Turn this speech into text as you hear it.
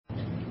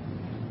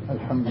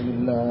الحمد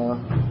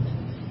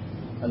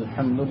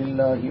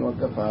لله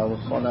وكفى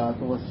والصلاة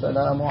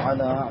والسلام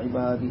على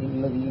عباده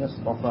الذين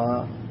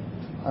اصطفى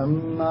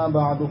أما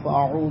بعد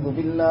فأعوذ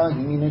بالله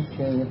من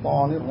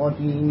الشيطان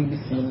الرجيم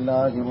بسم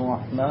الله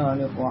الرحمن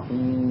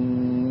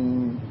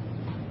الرحيم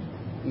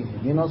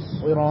اهدنا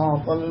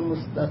الصراط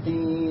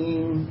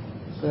المستقيم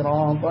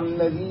صراط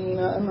الذين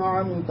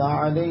أنعمت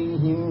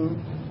عليهم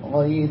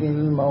غير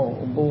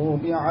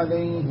المغضوب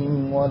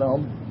عليهم ولا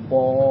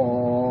الضالين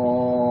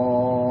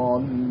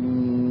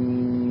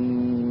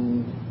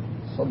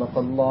صدق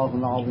الله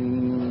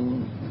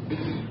العظيم.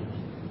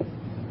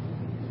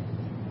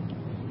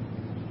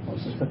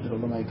 Respected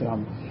ulama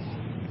ikram,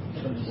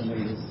 brothers and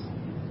elders,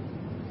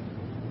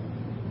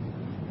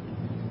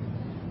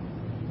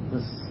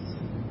 this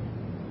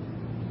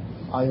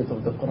ayat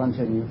of the Quran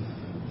Sharif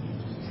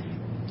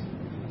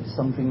is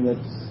something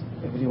that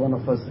every one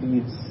of us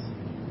reads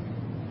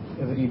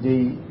every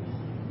day,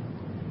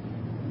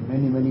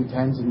 many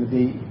times in the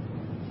day,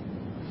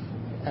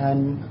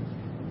 and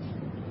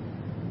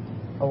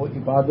our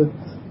ibadat,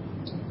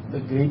 the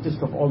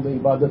greatest of all the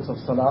ibadats of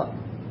salah,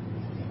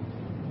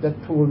 that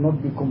too will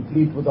not be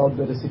complete without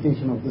the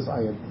recitation of this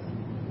ayat.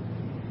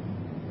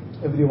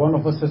 Every one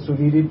of us has to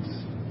read it.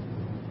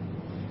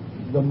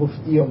 The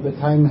mufti of the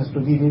time has to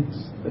read it.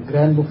 The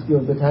grand mufti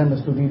of the time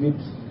has to read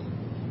it.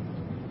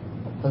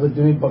 Hazrat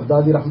Junaid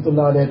Baghdadi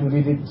rahmatullah alayhi to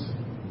read it.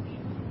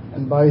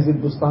 And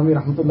Bayezid Bustami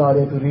rahmatullah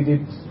alayhi to read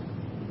it.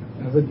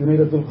 And Hazrat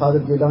Junaid Abdul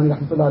Qadir Jailani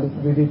rahmatullah alayhi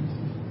to read it.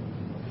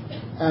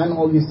 And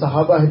all the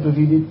Sahaba had to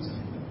read it.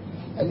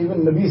 And even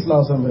Nabi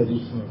sallallahu alayhi wa sallam read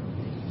it.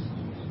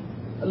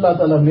 Allah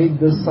Ta'ala made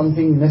this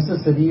something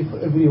necessary for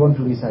everyone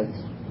to recite.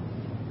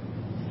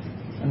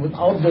 And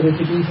without the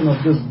recitation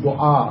of this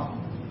dua,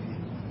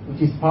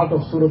 which is part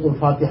of Surah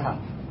Al-Fatiha,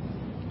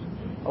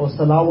 our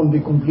salah won't be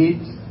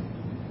complete.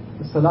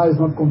 The salah is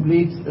not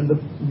complete, and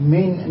the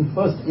main and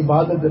first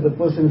ibadat that the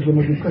person is going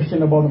to be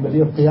questioned about on the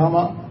day of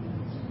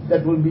Qiyamah,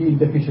 that will be in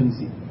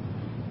deficiency.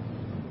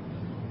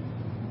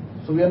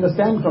 So we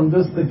understand from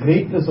this the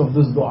greatness of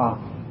this dua,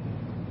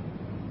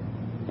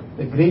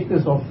 the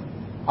greatness of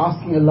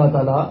asking Allah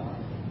Ta'ala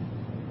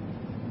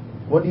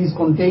what is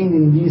contained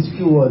in these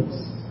few words.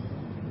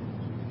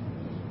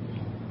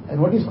 And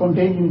what is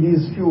contained in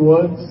these few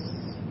words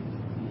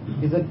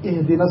is that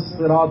Ihdina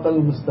as-sirat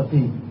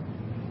al-mustaqim.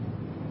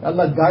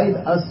 Allah, guide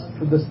us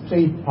to the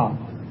straight path.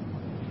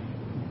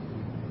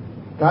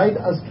 Guide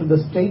us to the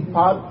straight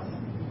path.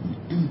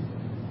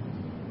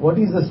 What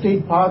is the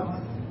straight path?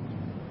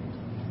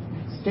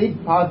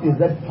 Straight path is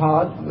that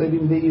path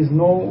wherein there is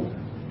no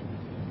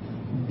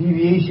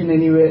deviation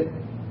anywhere.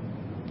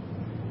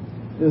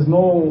 There's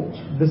no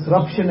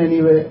disruption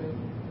anywhere.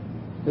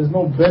 There's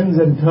no bends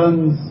and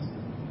turns.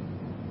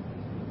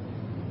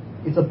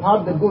 It's a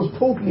path that goes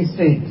totally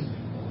straight.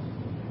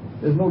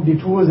 There's no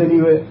detours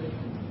anywhere.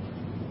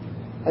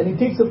 And it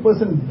takes a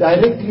person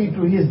directly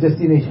to his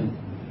destination.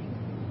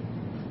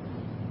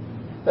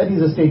 That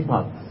is a straight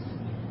path.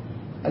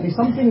 And if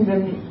something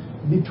then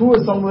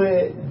detours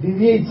somewhere,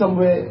 deviates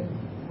somewhere,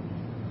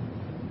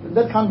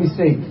 that can't be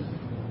straight.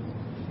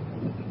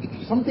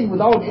 Something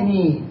without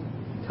any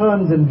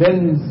turns and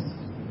bends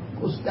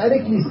goes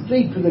directly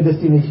straight to the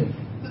destination.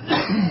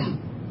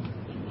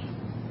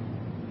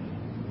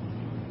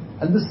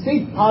 And the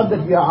straight path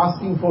that we are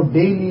asking for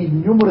daily,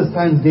 numerous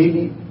times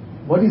daily,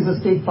 what is the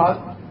straight path?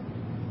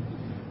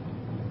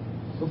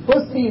 So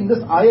firstly, in this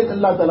ayat,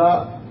 Allah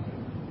Ta'ala,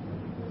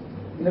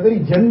 in a very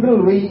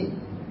general way,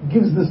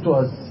 gives this to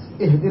us.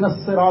 Ihdina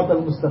as-sirat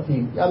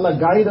al-mustaqim. Ya Allah,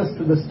 guide us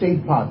to the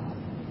straight path.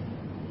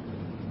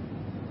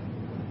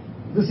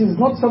 This is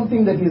not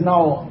something that is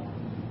now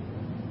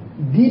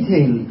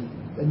detailed,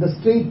 the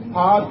straight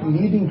path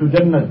leading to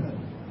Jannah.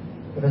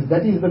 Because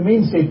that is the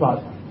main straight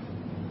path.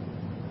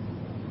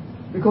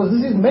 Because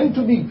this is meant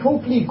to be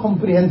totally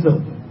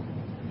comprehensive.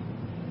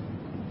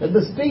 That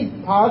the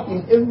straight path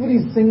in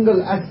every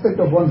single aspect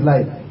of one's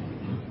life.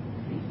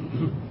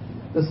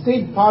 The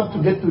straight path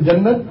to get to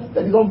Jannah,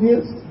 that is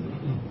obvious.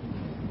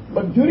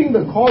 But during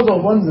the course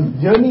of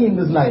one's journey in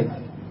this life,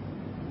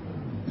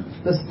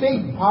 the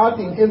straight path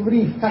in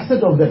every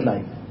facet of that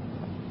life.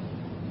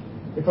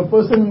 If a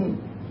person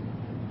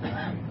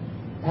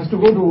has to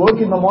go to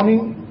work in the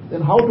morning,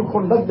 then how to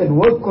conduct that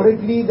work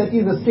correctly, that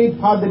is the straight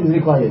path that is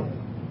required.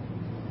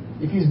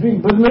 If he's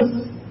doing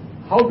business,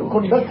 how to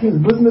conduct his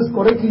business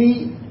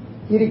correctly,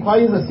 he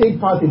requires a straight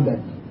path in that.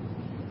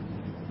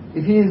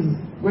 If he is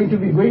going to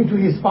be going to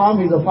his farm,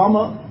 he's a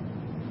farmer,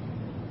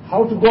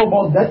 how to go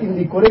about that in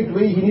the correct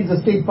way, he needs a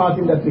straight path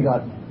in that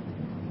regard.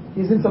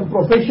 He's in some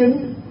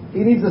profession, he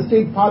needs a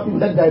straight path in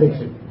that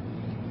direction.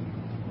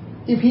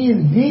 If he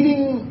is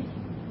dealing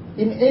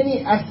in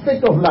any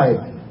aspect of life,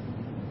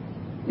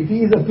 if he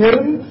is a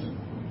parent,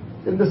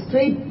 then the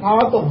straight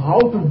path of how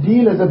to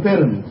deal as a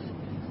parent.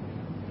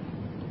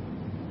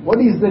 What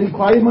is the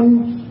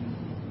requirement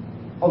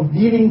of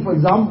dealing, for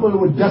example,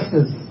 with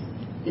justice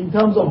in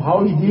terms of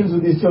how he deals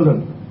with his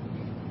children?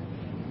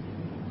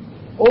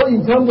 Or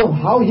in terms of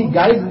how he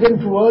guides them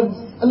towards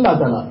Allah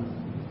Ta'ala?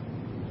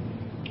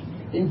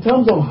 In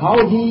terms of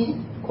how he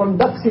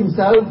conducts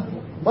himself,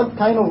 what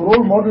kind of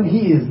role model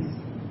he is,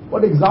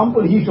 what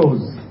example he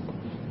shows.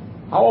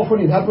 How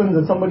often it happens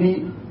that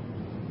somebody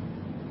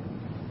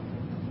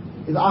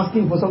is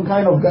asking for some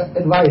kind of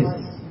advice.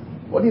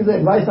 What is the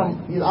advice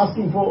he's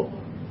asking for?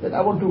 That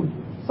I want to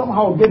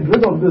somehow get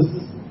rid of this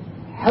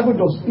habit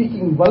of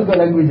speaking vulgar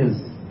languages.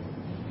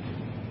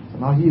 So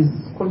now he is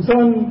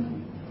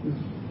concerned,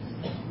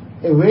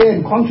 aware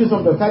and conscious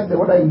of the fact that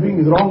what I am doing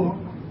is wrong.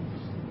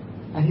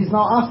 And he's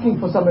now asking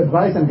for some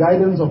advice and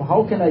guidance of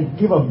how can I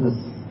give up this.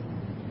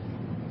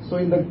 So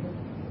in the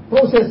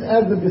process,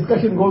 as the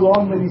discussion goes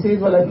on, when he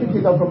says, well, I picked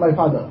it up from my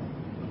father.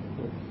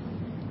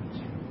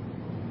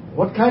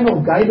 What kind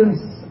of guidance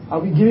are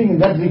we giving in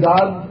that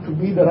regard to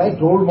be the right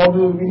role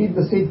model? We need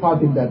the state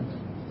part in that.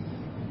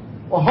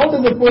 Or how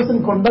does a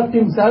person conduct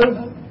himself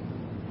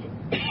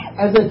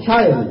as a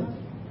child?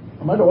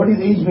 No matter what his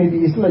age may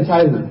be, he's still a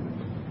child.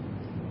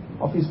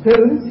 Of his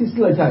parents, he's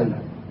still a child.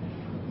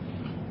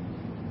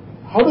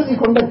 How does he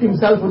conduct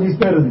himself with his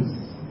parents?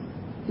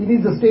 He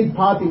needs a state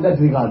part in that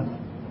regard.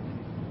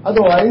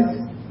 Otherwise,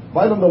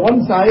 while on the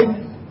one side,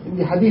 in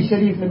the Hadith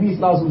Sharif, Nabi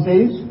Sallallahu Alaihi Wasallam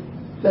says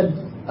that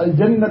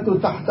Al-Jannatu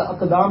tahta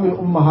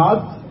aqdamil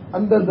ummahat,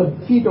 under the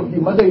feet of the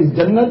mother is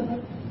Jannat.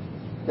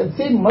 That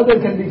same mother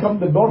can become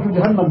the door to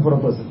Jahannam for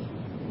a person.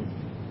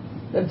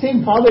 That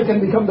same father can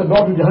become the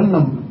door to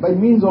Jahannam by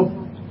means of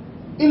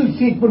ill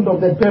treatment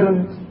of that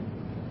parent,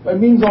 by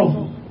means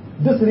of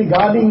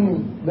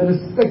disregarding the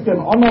respect and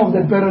honor of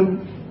that parent.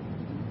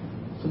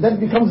 So that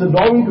becomes a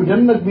doorway to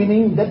Jannat,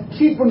 meaning that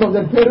treatment of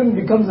that parent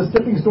becomes a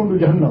stepping stone to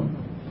Jahannam.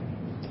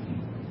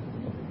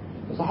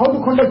 So how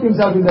to conduct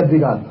himself in that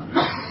regard?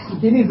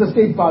 He needs the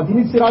straight path, he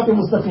needs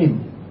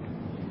Sirat-e-Mustaqim.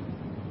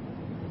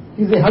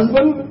 He's a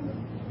husband,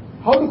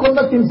 how to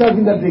conduct himself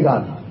in that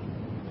regard?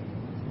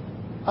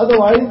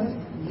 Otherwise,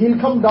 he'll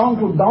come down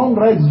to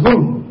downright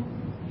zulm,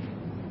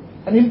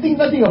 and he'll think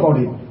nothing about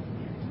it.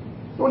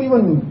 Don't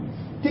even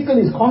tickle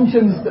his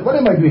conscience, what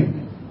am I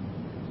doing?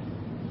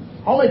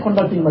 How am I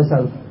conducting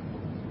myself?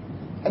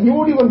 And he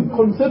won't even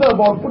consider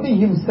about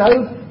putting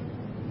himself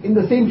in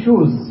the same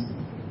shoes.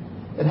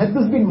 And had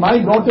this been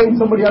my daughter in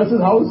somebody else's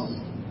house,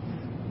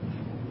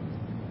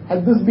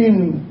 had this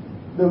been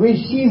the way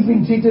she's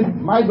been treated,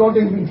 my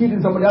daughter is being treated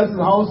in somebody else's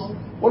house,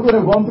 what would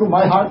have gone through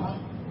my heart?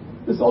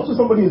 This is also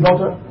somebody's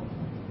daughter.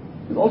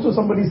 This is also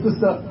somebody's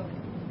sister.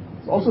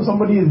 It's also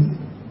somebody's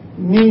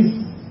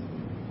niece.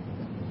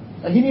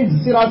 And he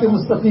needs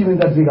Sirat-e-Mustaqim in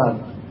that regard.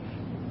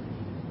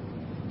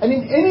 And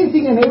in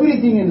anything and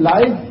everything in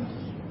life,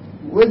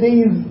 where there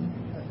is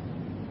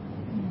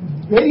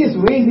various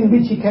ways in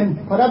which he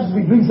can perhaps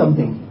be doing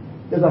something.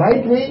 There's a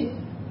right way,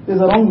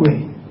 there's a wrong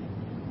way.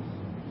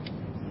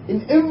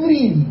 In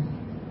every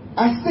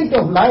aspect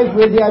of life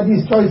where there are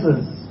these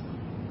choices,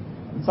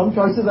 some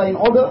choices are in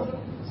order,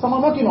 some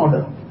are not in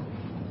order.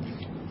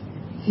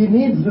 He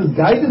needs this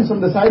guidance from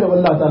the side of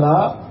Allah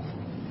Ta'ala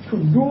to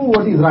do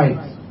what is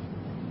right.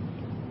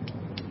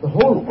 The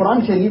whole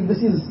Quran Sharif, this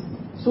is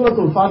Surah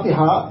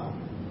Al-Fatiha,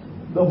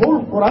 the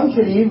whole Quran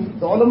Sharif,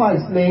 the ulama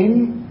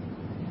explain,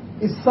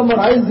 is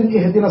summarized in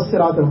Ihdina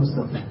Sirat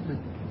al-Mustaqim.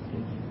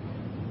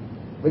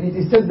 When it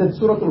is said that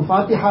Surah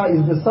Al-Fatiha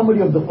is the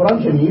summary of the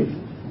Quran Sharif,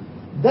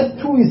 that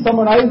too is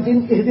summarized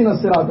in Ihdina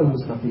Sirat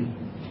al-Mustaqim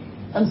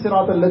and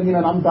Sirat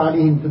al-Ladina An'amta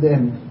Alayhim to the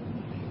end.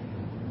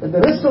 And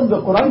the rest of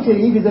the Quran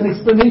Sharif is an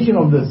explanation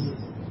of this.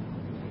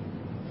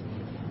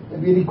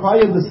 And we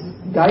require this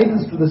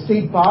guidance to the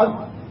straight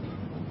path.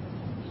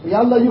 Ya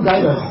Allah, you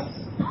guide us.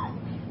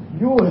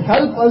 You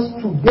help us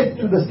to get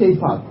to the straight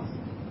path.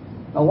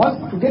 Now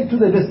to get to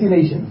the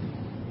destination.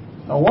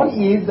 Now one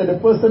is that a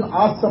person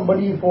asks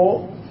somebody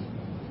for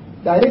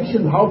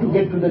directions how to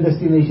get to the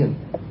destination.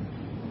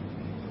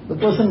 The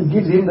person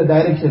gives him the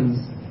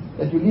directions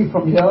that you leave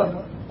from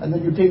here and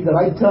then you take the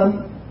right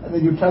turn and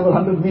then you travel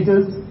 100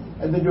 meters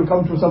and then you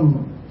come to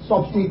some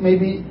stop street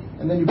maybe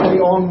and then you carry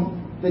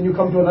on, then you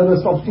come to another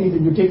stop street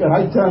and you take a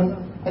right turn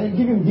and you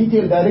give him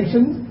detailed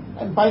directions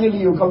and finally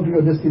you come to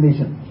your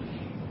destination.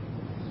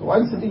 So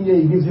while sitting here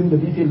he gives him the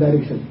detailed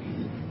direction.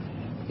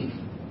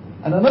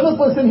 And another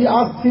person, he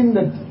asks him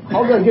that,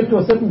 how do I get to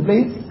a certain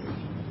place?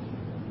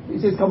 He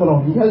says, come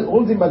along. He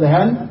holds him by the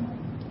hand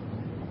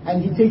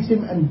and he takes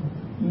him and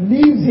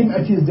leaves him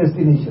at his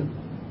destination.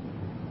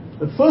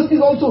 The first is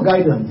also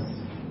guidance.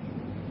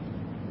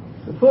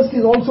 The first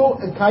is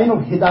also a kind of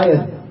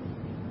hidayat.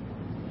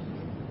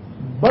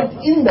 But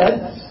in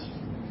that,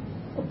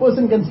 a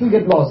person can still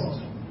get lost.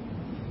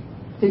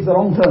 Takes the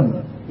wrong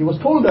turn. He was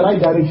told the right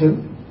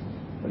direction,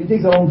 but he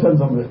takes the wrong turn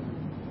somewhere.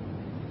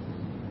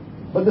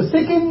 But the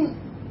second,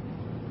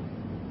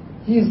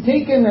 he is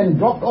taken and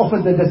dropped off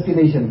at the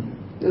destination.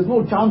 There is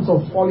no chance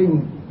of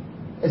falling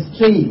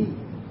astray.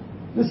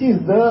 This is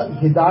the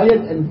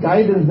hidayat and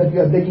guidance that we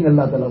are begging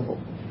Allah Ta'ala for.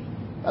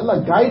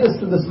 Allah guide us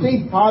to the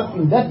straight path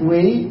in that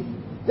way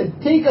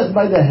that take us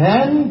by the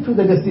hand to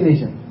the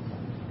destination.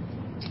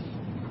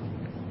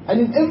 And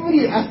in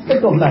every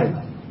aspect of life.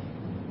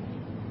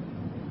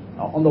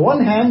 Now, on the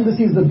one hand, this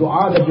is the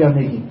dua that we are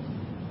making.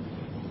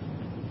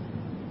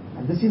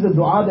 And this is the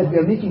dua that we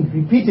are making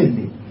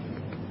repeatedly.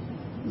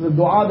 the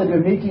dua that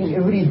we're making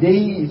every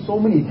day, so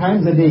many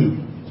times a day.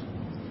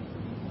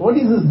 What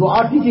is this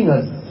dua teaching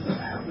us?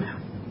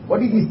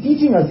 What it is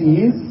teaching us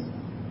is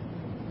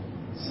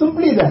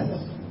simply that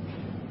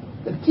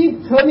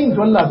keep turning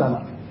to Allah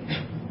Ta'ala.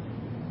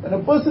 When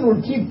a person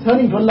will keep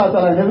turning to Allah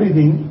Ta'ala and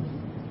everything,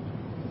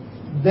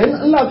 then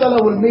Allah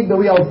Ta'ala will make the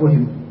way out for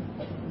him.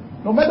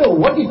 No matter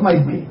what it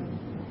might be.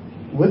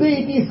 Whether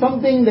it is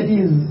something that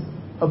is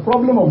a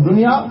problem of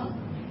dunya,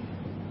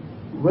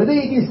 whether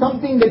it is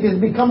something that has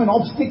become an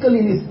obstacle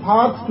in his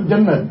path to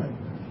Jannah.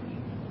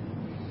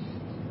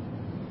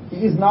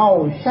 He is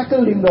now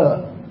shackled in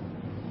the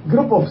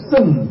grip of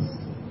sins.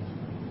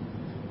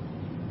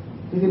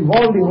 He is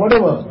involved in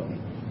whatever.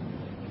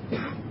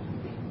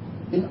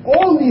 In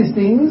all these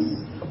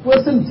things, a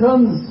person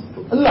turns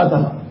to Allah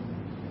Ta'ala.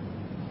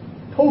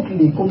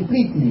 Totally,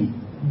 completely,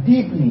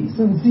 deeply,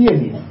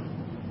 sincerely.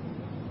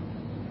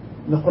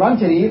 In the Quran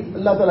Sharif,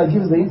 Allah Ta'ala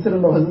gives the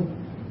incident of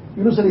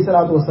Yunus alayhi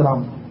salatu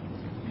wasalam.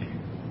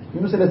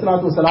 Yunus alayhi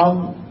salatu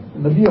wasalam,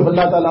 the Nabi of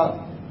Allah Ta'ala,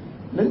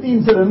 lengthy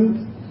incident.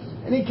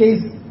 In any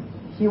case,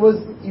 he was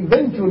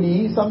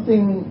eventually,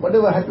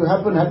 whatever had to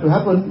happen,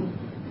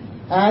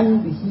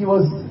 and he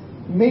was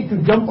made to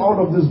jump out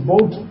of this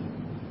boat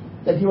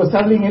that he was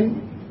traveling in,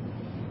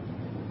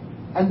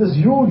 and this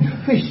huge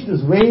fish,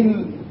 this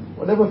whale,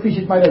 whatever fish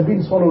it might have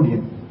been, swallowed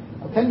him.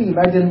 Now can you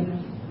imagine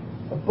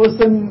a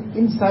person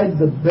inside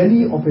the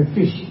belly of a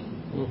fish,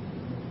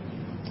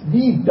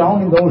 deep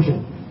down in the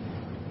ocean?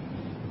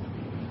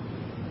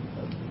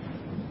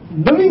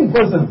 Living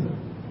person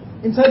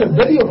inside the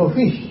belly of a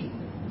fish.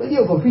 Belly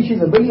of a fish is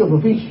the belly of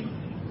a fish,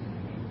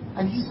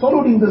 and he's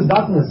swallowed in this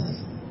darkness.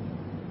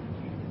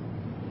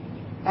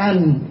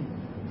 And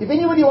if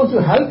anybody wants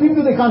to help him,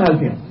 they can't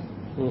help him.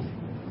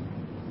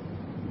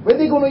 Where are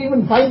they going to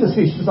even find this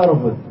fish to start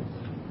off with?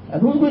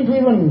 And who's going to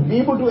even be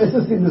able to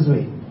assist in this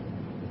way?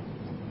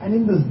 And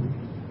in this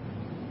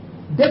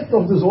depth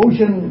of this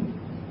ocean,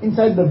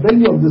 inside the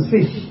belly of this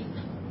fish,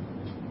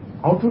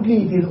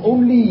 outwardly it is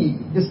only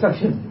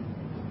destruction.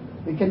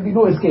 There can be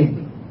no escape.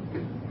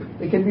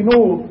 There can be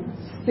no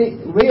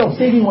way of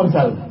saving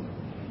oneself.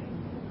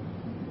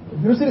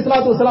 Yunus alayhi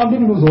salatu wasalam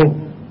didn't lose hope.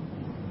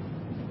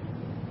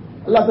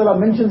 Allah Ta'ala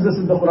mentions this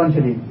in the Quran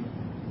Sharif,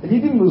 that he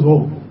didn't lose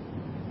hope.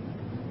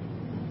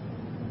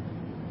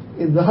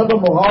 إِذْ ذَهَبَ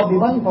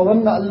مُغَاضِبًا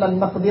فَظَنَّ أَن لَّن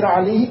نَّقْدِرَ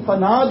عَلَيْهِ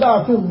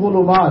فَنَادَى فِي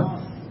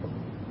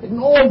الظُّلُمَاتِ. In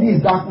all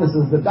these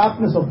darknesses, the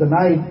darkness of the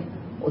night,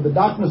 or the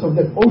darkness of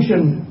that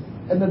ocean,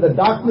 and then the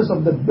darkness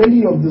of the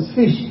belly of this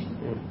fish,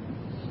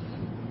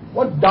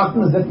 what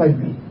darkness that might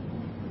be.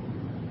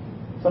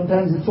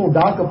 Sometimes it's so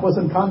dark a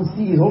person can't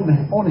see his own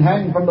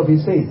hand in front of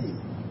his face.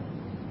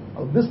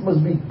 Now, this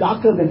must be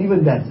darker than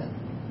even that.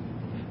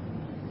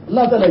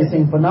 Allah Ta'ala is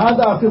saying,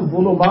 فَنَادَى فِي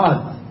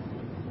الظُّلُمَاتِ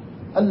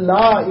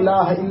أَلَّا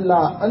إِلَهَ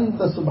إِلَّا أَنْتَ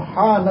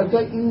سُبْحَانَكَ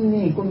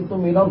إِنِّي كُنْتُ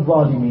مِنَ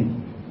الظَّالِمِينَ.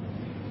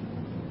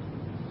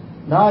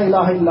 La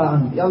ilaha illa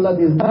ant. Ya Allah,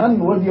 there is none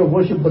worthy of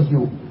worship but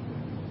you.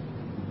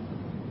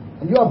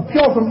 And you are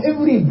pure from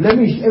every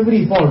blemish,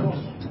 every fault.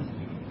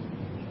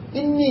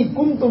 Inni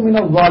kuntu min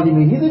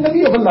al-zalimin. He is the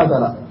Nabi of Allah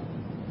Ta'ala.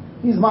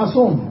 He is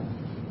Masoom.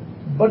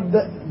 But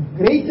the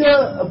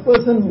greater a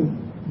person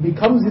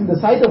becomes in the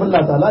sight of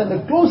Allah Ta'ala, and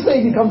the closer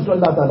he becomes to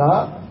Allah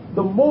Ta'ala,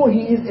 the more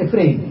he is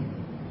afraid.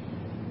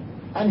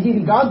 And he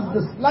regards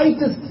the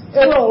slightest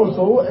error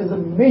also as a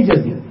major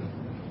sin.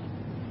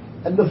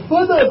 And the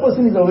further a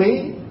person is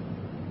away,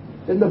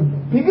 then the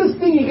biggest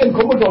thing he can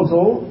commit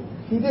also,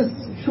 he just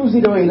shoos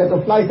it away like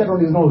a fly set on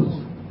his nose.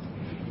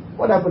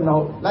 What happened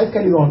now? Life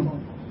carries on.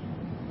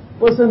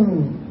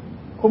 Person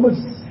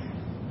commits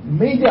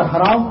major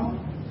haram,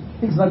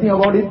 thinks nothing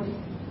about it.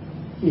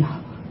 He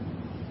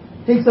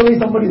takes away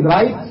somebody's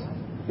right,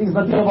 thinks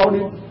nothing about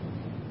it.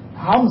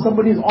 Harms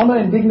somebody's honor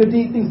and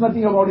dignity, thinks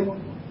nothing about it.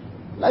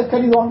 Life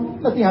carries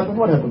on, nothing happened.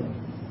 What happened?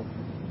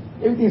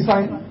 Everything is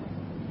fine.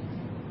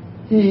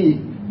 He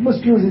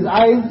misused his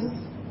eyes.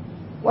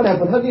 What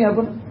happened? Nothing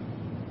happened.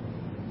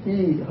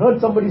 He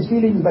hurt somebody's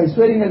feelings by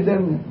swearing at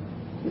them,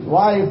 his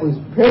wife, his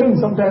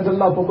parents, sometimes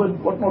Allah forbid,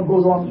 what not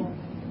goes on.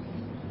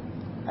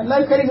 And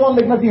life carries on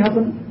like nothing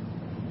happened.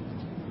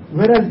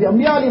 Whereas the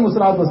Anbiya alayhi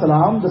salatu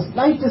wasalam, the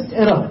slightest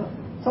error,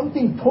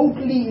 something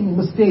totally in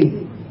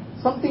mistake,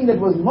 something that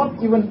was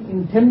not even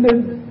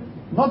intended,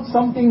 not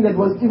something that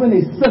was even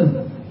a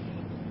sin,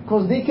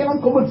 because they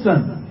cannot commit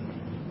sin.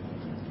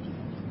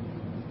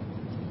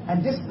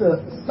 And just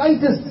the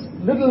slightest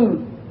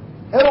little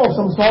error of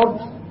some sort,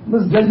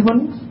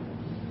 misjudgment,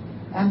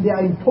 and they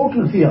are in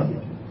total fear.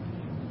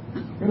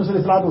 Yunus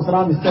alayhi salatu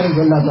wasalam is telling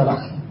Allah Ta'ala,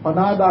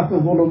 فَنَادَى فِي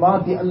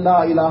الظُّلُمَاتِ أَلَّا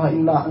إِلَهَ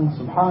إِلَّا أَنْتَ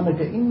سُبْحَانَكَ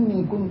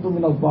إِنِّي كُنْتُ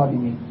مِنَ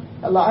الظَّالِمِينَ.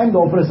 Allah, I am the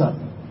oppressor.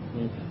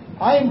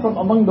 I am from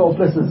among the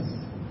oppressors.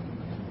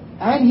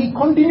 And he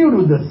continued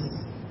with this.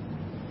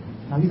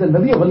 Now he is the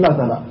Nabi of Allah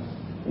Ta'ala.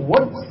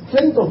 What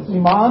strength of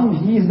Iman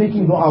he is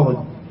making dua with.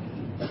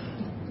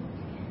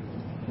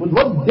 With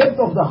what depth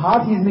of the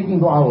heart he is making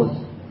dua with.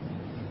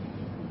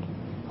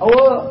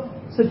 Our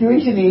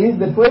situation is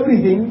that for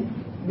everything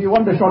we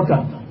want a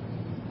shortcut.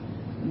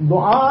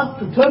 Dua,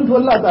 to turn to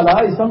Allah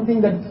Ta'ala, is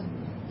something that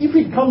If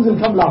it comes, it will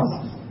come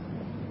last.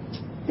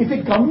 If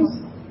it comes,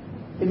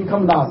 it will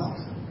come last.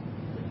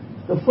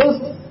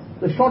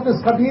 The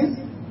shortest cut is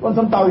want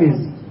some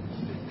taweez.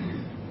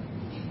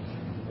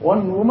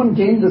 One woman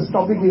came, this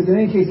topic is in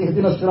any case,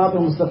 Ihdina Sirat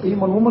al-Mustaqim.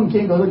 One woman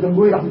came to Hazrat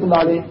Gangohi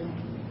Rahmatullah alayh,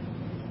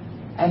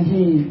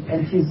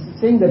 and she's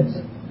saying that,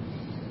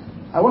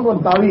 I want one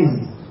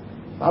taweez.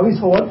 Taweez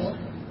for what?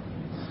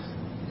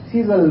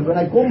 She says, well, when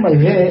I comb my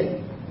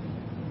hair,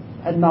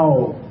 and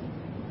now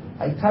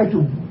I try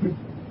to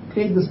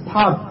take this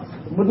path,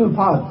 the middle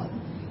path,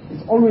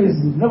 it's always,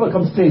 never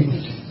comes straight.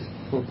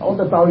 I want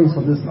the taweez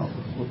for this now.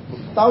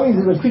 Taweez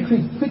is a quick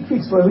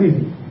fix for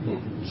everything.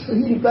 So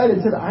he replied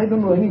and said, I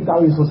don't know any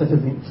taweez for such a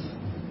thing.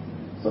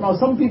 So now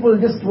some people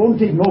just won't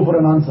take no for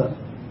an answer.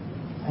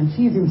 And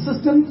she is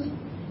insistent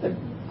that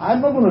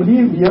I'm not going to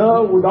leave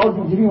here without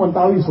giving one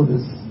taweez for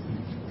this.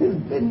 He says,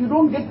 then you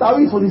don't get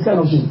taweez for these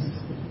kind of things.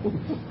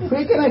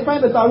 Where can I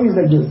find a taweez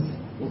like this?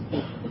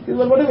 He says,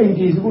 well, whatever it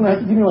is, you're going to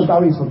have to give me one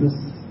taweez for this.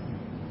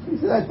 So he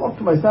says, I thought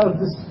to myself,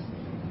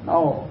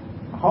 now,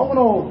 how am I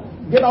going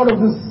to get out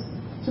of this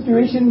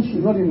situation?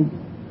 She's not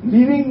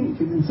leaving,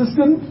 she's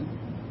insistent.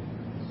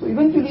 So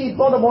eventually he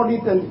thought about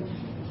it and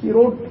he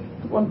wrote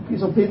one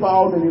piece of paper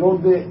out and he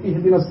wrote the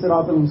Ihdina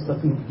Sirat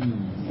al-Mustaqim.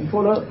 And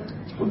told her,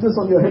 put this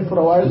on your head for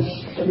a while,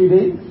 every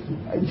day.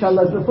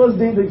 Inshallah, the first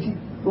day that she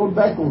wrote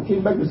back or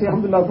came back to say,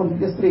 Alhamdulillah,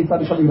 from yesterday it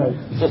started coming right.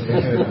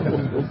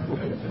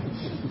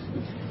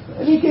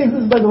 In any case,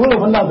 this is by the will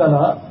of Allah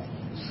Ta'ala.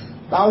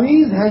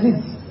 Taweez has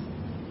its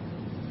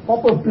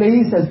proper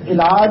place as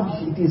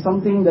ilaj. It is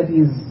something that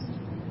is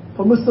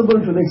permissible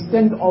to the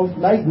extent of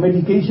like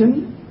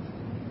medication.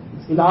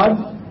 It's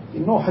ilaj.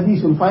 In no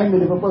hadith you'll find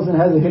that if a person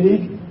has a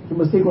headache, he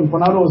must take on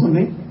Panado or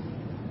something.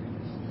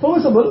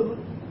 Permissible.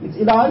 It's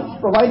ilaj,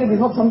 provided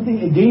it's not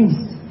something against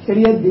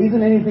Shariat. There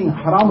isn't anything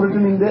haram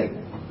written in there.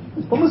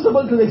 It's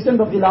permissible to the extent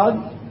of ilaj.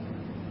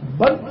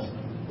 But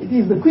it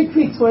is the quick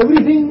fix for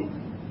everything.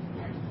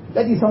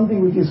 That is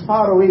something which is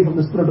far away from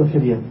the spirit of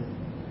Shariat.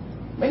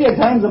 Many a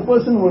times a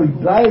person will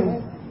drive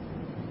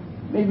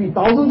maybe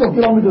thousands of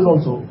kilometers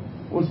also,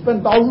 will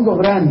spend thousands of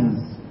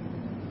rands,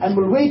 and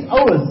will wait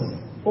hours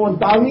for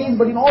taweez,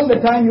 but in all the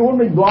time you won't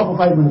make dua for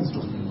 5 minutes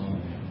too.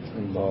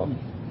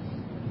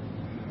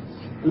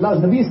 Allah's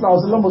Nabi Sallallahu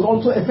Alaihi Wasallam was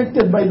also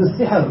affected by the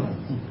sihr,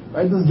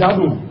 by this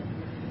jadoo.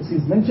 This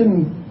is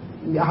mentioned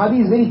in the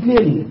hadith very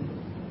clearly.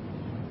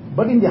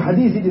 But in the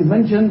hadith it is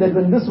mentioned that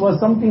when this was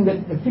something that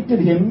afflicted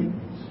him,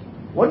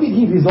 what did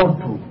he resort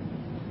to?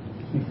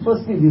 He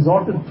firstly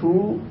resorted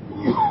to,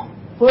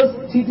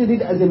 first treated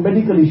it as a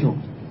medical issue.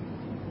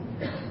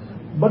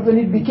 But when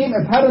it became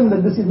apparent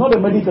that this is not a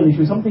medical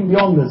issue, something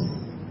beyond this,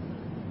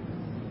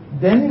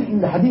 then in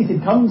the hadith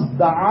it comes,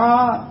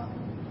 da'a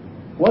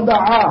wa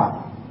da'a,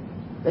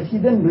 that he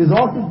then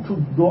resorted to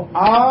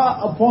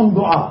dua upon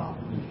dua.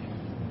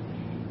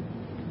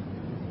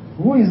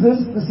 Who is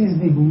this? This is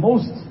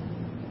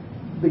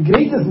the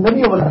greatest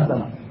Nabi of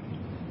Allah.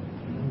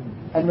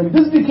 And when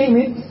this became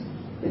it,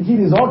 then he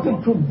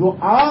resorted to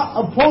dua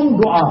upon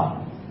dua.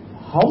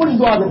 How much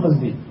dua that must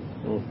be?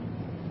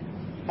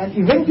 And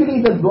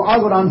eventually the dua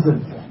got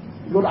answered.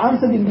 It got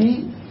answered in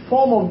the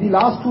form of the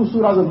last two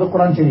surahs of the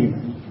Quran Sharif,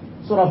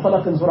 Surah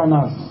Falaq and Surah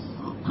Nas.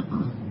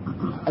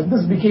 And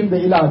this became the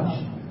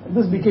ilaj. And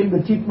this became the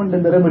treatment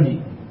and the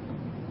remedy.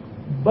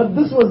 But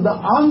this was the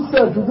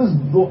answer to this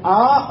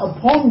dua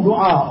upon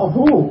dua of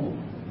who?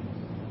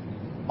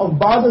 Of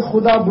Ba'das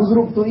Khuda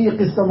Buzruk Tu'i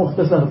Qissa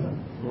Mukhtasar.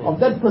 Of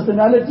that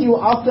personality who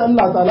after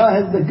Allah Ta'ala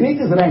has the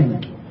greatest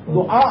rank.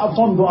 Dua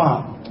upon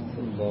dua.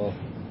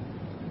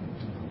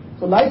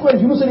 So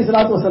likewise Yunus alayhi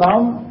salatu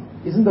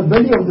wasalam is in the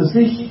belly of this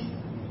fish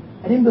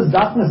and in these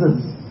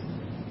darknesses.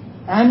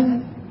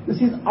 And this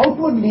is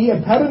outwardly,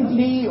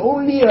 apparently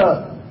only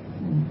a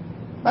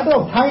matter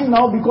of time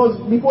now,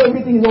 because before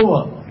everything is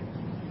over,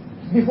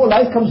 before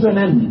life comes to an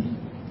end.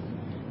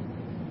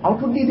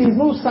 Outwardly there is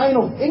no sign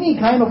of any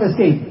kind of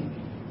escape.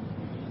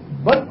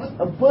 But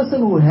a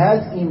person who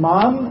has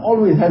Iman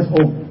always has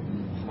hope.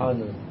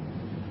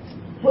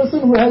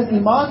 Person who has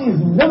Iman is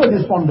never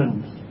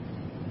despondent.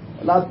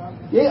 لا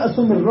يَيْأَسُ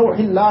مِنْ رَوْحِ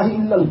اللَّهِ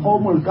إِلَّا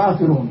الْقَوْمُ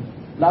الْكَافِرُونَ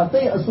لَا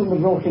تَيْأَسُ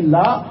مِنْ رَوْحِ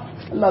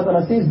اللَّهِ. Allah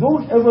Ta'ala says,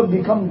 don't ever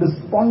become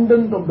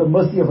despondent of the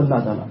mercy of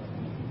Allah Ta'ala.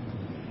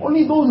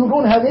 Only those who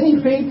don't have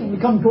any faith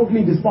become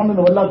totally despondent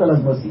of Allah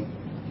Ta'ala's mercy.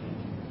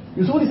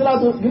 Yunus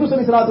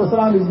alayhi salatu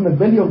wasalam is in the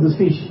belly of this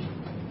fish,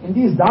 in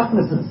these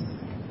darknesses.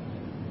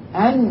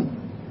 And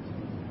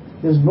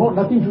there's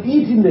nothing to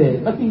eat in there,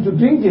 nothing to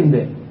drink in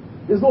there.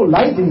 There's no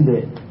light in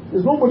there.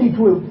 There's nobody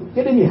to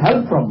get any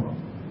help from.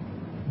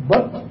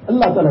 But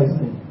Allah Ta'ala is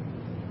there.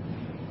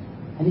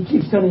 And he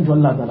keeps turning to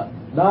Allah Ta'ala.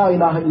 La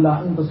ilaha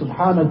illa anta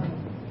subhanak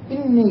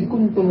inni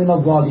kuntu min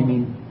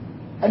al-zalimin.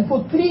 And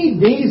for 3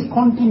 days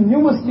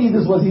continuously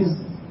this was his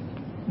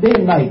day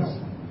and night.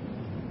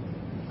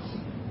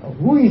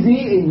 Who is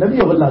he? A Nabi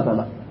of Allah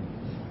Ta'ala.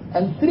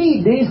 And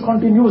 3 days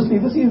continuously,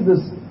 this is this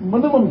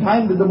minimum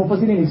time that the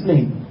Mufassirin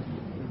explain.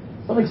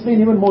 Some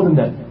explain even more than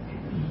that.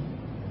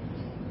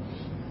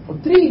 For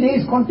 3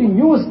 days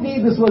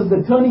continuously, this was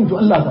the turning to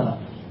Allah Ta'ala.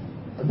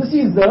 This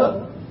is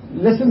the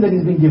lesson that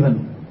is being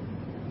given.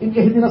 In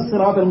Ihdina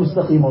as-Sirat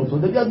al-Mustaqim also,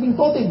 that we are being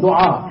taught a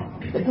dua,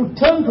 that to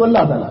turn to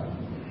Allah Ta'ala.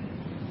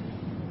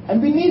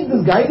 And we need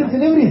this guidance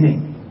in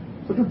everything.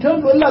 So to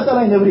turn to Allah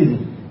Ta'ala in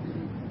everything.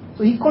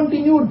 So he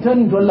continued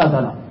turning to Allah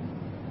Ta'ala.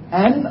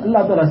 And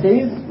Allah Ta'ala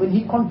says, when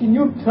he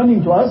continued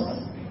turning to us,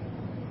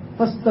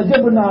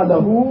 فَاسْتَجَبْنَا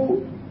لَهُ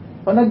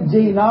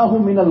فَنَجَّيْنَاهُ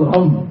مِنَ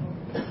الْغَمِّ.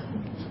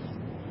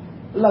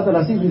 Allah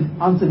Ta'ala says, we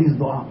answered his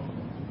dua.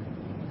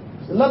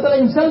 So Allah Ta'ala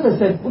himself has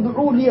said,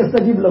 "Ud'u li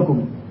astajib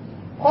lakum."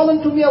 Call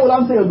unto me, I will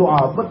answer your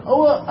dua. But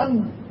our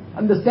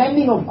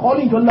understanding of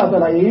calling to Allah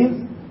Ta'ala is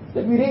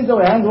that we raised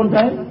our hands one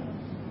time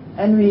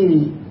and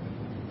we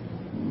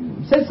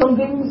said some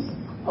things,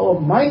 our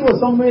mind was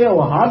somewhere,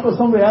 our heart was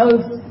somewhere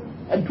else,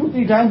 and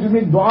 2-3 times we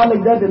made dua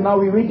like that, and now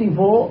we're waiting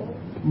for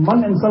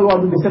man and salwa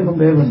to descend from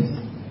the heavens.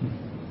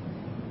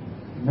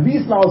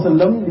 Nabi Sallallahu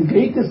Alaihi Wasallam, the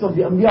greatest of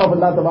the Anbiya of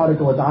Allah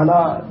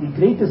Ta'ala, the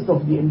greatest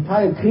of the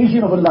entire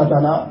creation of Allah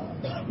Ta'ala,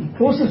 the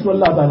closest to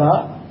Allah Ta'ala,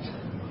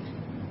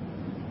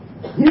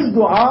 his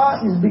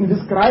dua is being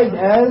described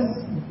as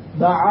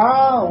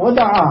da'a wa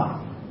da'a,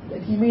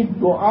 that he made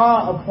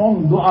dua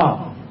upon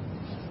dua.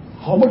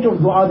 How much of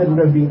dua that would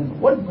have been,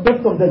 what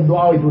depth of that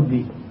dua it would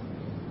be.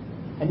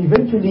 And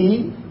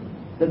eventually,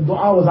 the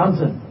dua was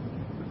answered.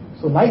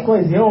 So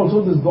likewise here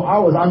also this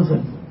dua was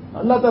answered.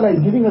 Allah Ta'ala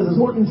is giving us this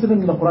whole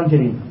incident in the Quran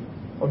Sharif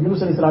of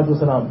Yunus alayhi salatu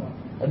wasalam.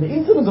 And the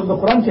incidents of the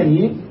Quran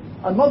Sharif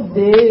are not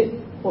there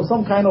for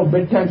some kind of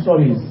bedtime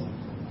stories.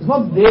 It's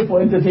not there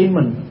for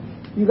entertainment.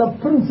 These are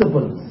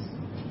principles.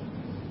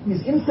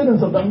 These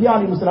incidents of the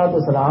Anbiya alayhi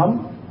salatu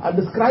wasalam are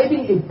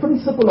describing a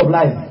principle of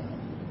life.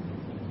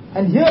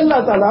 And here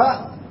Allah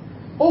Ta'ala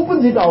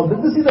opens it out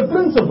that this is a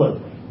principle.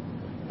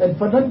 That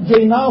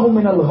فَنَجَّيْنَاهُ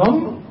مِنَ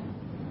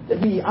الْغَمِّ, that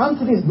we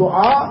answered his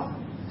dua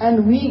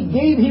and we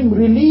gave him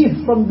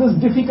relief from this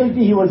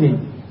difficulty he was in.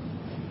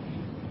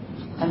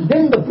 And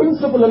then the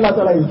principle Allah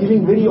Ta'ala is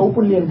giving very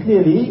openly and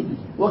clearly,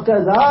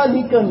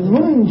 وَكَذَلِكَ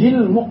نُنْجِي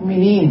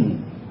الْمُؤْمِنِينَ.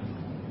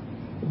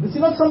 This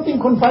is not something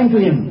confined to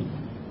him.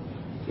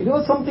 It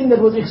was something that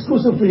was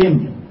exclusive to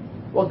him.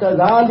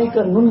 وَكَذَلِكَ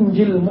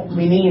نُنْجِي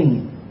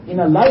الْمُؤْمِنِينَ. In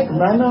a like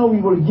manner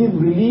we will give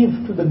relief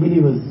to the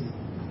believers.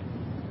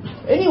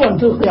 Anyone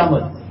till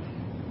Qiyamah.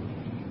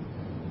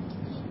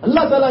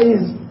 Allah Ta'ala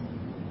is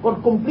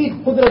got complete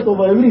qudrat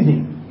over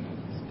everything.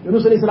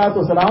 Yunus alayhi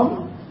salatu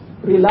wasalam,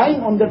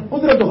 relying on that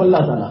qudrat of Allah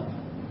Ta'ala,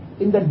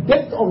 in the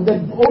depth of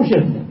that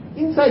ocean,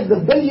 inside the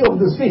belly of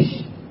this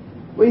fish,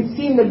 where it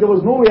seemed that there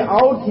was no way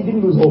out, he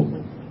didn't lose hope.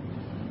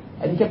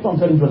 And he kept on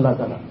turning to Allah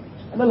Ta'ala.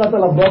 And Allah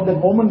Ta'ala brought that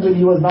moment when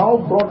he was now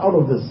brought out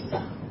of this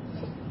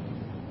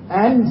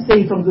and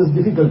saved from this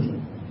difficulty.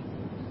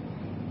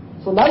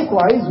 So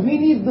likewise, we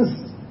need this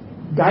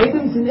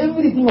guidance in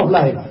everything of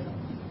life.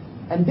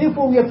 And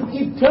therefore we have to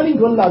keep turning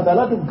to Allah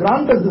Ta'ala to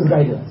grant us this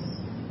guidance.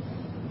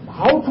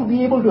 How to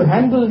be able to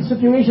handle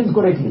situations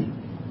correctly.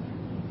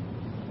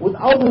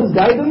 Without this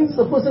guidance,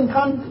 a person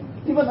can't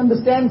even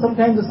understand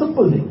sometimes a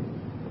simple thing.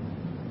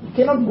 He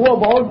cannot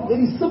go about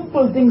very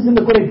simple things in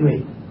the correct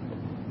way.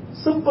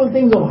 Simple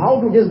things of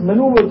how to just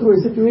maneuver through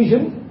a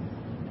situation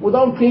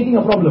without creating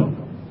a problem.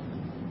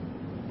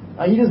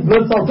 And he just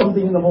blurts out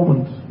something in the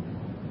moment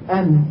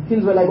and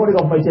feels, well, I got it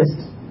off my chest.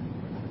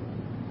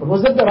 But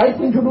was that the right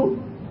thing to do?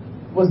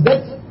 Was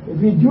that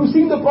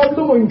reducing the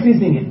problem or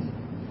increasing it?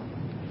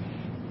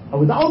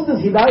 And without this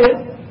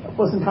hidayat, a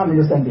person can't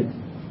understand it.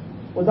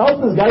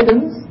 Without this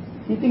guidance,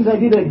 he thinks I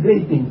did a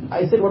great thing.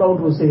 I said what I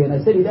wanted to say and I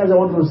said it as I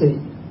wanted to say.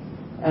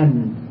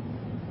 And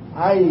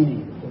I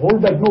hold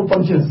back no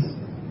punches.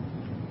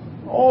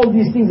 All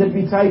these things that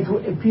we try to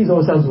appease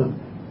ourselves with.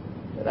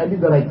 That I did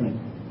the right thing.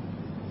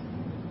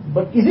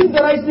 But is it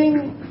the right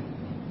thing?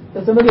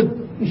 That's another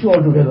issue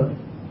altogether.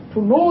 To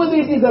know whether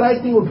it is the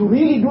right thing or to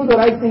really do the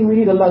right thing, we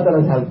need Allah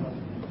Ta'ala's help.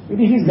 We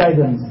need His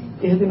guidance.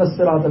 Ihdina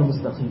as-Sirat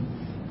al-Mustaqim.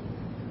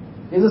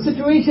 There's a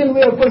situation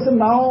where a person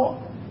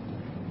now,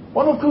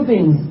 one of two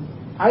things.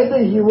 Either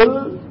he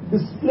will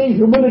display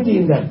humility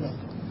in that,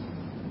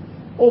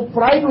 or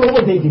pride will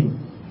overtake him.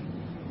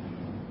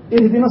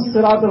 Ihdina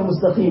as-Sirat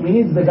al-Mustaqim. He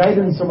needs the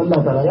guidance from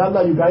Allah Ta'ala. Ya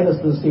Allah, you guide us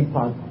to the straight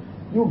path.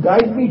 You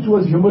guide me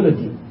towards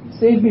humility.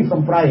 Save me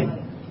from pride.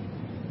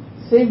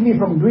 Save me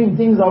from doing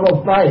things out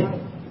of pride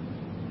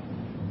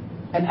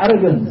and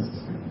arrogance.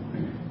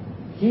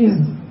 He is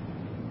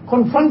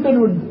confronted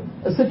with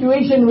a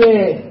situation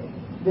where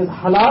there's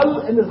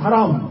halal and there's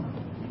haram.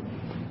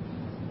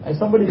 As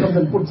somebody comes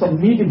and puts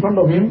some meat in front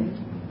of him,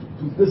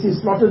 this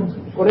is slaughtered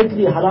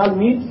correctly, halal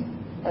meat,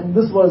 and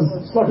this was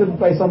slaughtered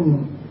by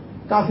some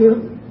kafir,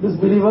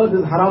 disbeliever, this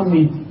is haram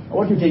meat.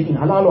 What are you taking,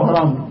 halal or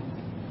haram?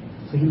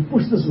 So he'll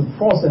push this with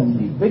force and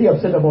be very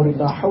upset about it.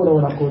 La hawla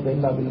wa la quwwata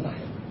illa billah.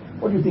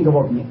 What do you think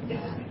about me?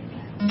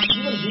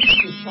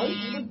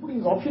 Even putting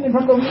his option in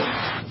front of me,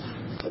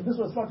 that this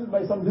was slaughtered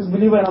by some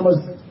disbeliever and I must,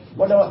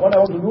 what I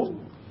want to do?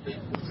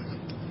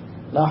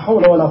 La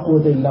hawla wa la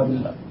quwwata illa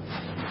billah.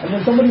 And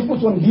when somebody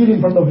puts one deal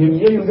in front of him,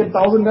 here you'll get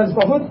 1,000 rands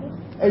profit,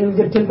 and you'll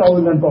get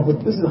 10,000 rand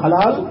profit. This is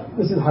halal,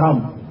 this is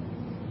haram.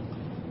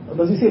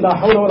 Does he say La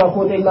hawla wa la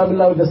quwwata illa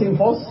billah with the same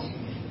force?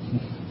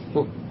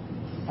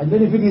 And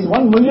then if it is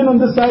 1 million on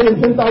this side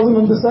and 10,000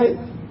 on this side,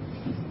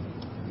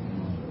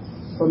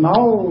 so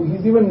now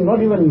he's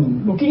not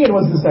even looking at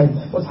what's this side,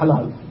 what's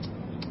halal.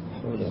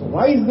 So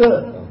why is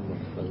the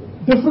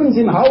difference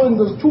in how in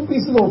those 2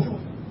 pieces of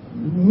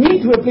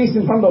meat were placed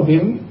in front of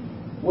him,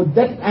 with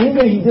that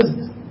anger he just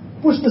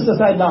pushed this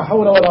aside, La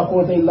hawla wa la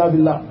quwwata illa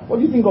billah. What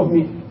do you think of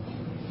me?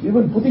 You've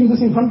been putting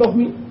this in front of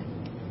me?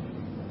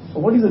 So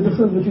what is the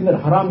difference between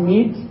that haram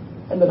meat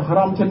and that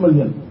haram 10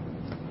 million?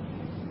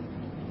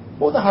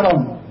 Both are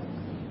haram.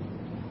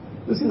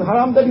 This is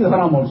haram, that is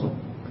haram also.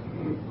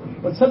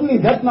 But suddenly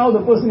that now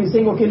the person is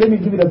saying, okay, let me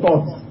give it a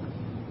thought.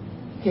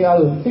 Okay,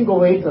 I'll think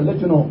over it, I'll let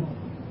you know.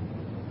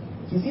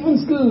 He's even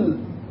still,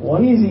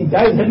 one is he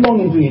dives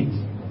headlong into it.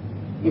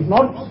 If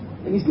not,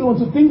 then he still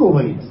wants to think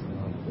over it.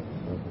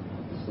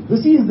 So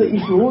this is the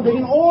issue, that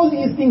in all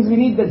these things we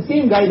need that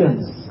same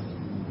guidance.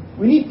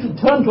 We need to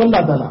turn to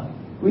Allah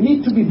Ta'ala. We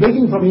need to be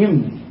begging from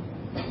Him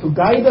to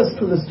guide us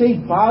to the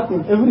straight path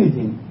in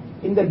everything.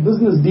 In that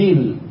business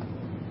deal,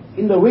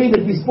 in the way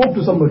that we spoke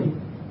to somebody,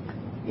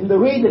 in the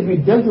way that we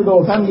dealt with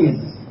our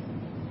families,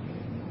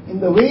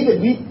 in the way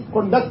that we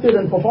conducted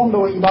and performed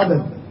our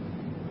ibadat,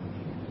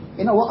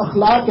 in our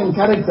akhlaq and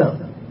character.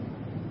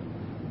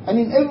 And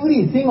in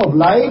everything of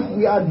life,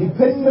 we are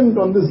dependent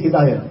on this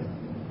hidayah.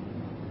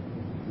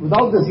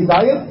 Without this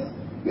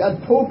hidayah, we are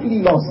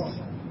totally lost.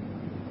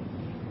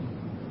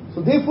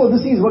 So therefore,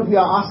 this is what we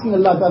are asking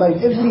Allah Ta'ala in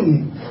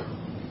every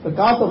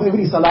rakat of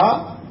every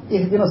salah.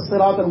 Ihdina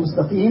as-sirat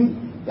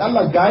al-mustaqim. Ya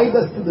Allah, guide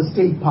us to the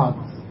straight path.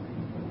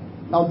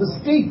 Now the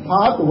straight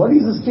path, what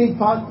is the straight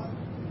path?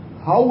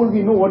 How will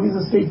we know what is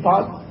the straight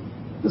path?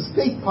 The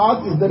straight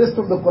path is the rest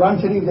of the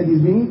Quran Sharif that is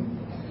being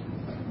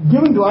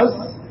given to us.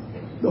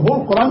 The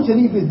whole Quran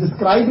Sharif is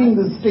describing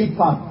the straight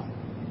path.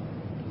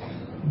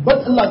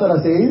 But Allah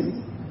Ta'ala says,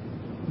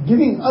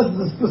 giving us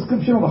this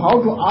prescription of how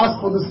to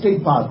ask for the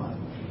straight path.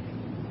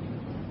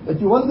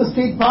 That you want the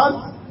straight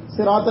path,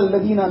 Sirat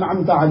al-ladina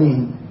an'amta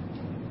alayhim.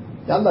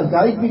 Ya Allah,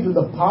 guide me to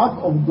the path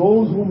of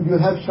those whom you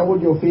have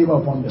showered your favor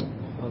upon them.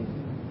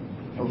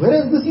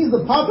 Whereas this is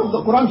the path of the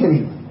Quran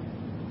Sharif.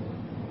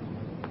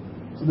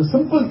 So the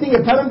simple thing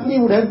apparently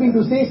would have been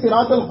to say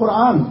Sirat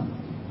al-Quran.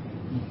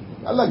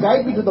 Allah,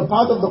 guide me to the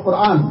path of the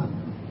Quran.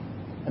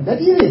 And that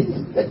is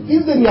it. That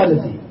is the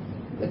reality.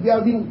 That we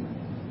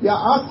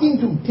are asking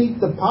to take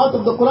the path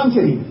of the Quran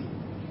Sharif.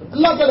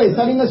 Allah Ta'ala is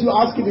telling us, you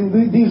ask it in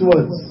these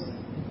words.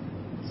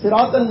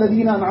 Sirat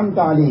al-ladina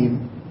an'amta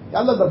alayhim. Ya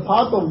Allah, the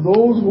path of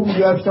those whom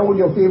you have showered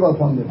your favor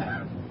upon them.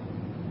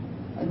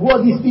 And who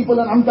are these people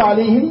an'amta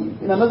alayhim?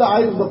 In another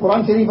ayat of the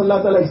Quran Sharif,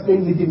 Allah Ta'ala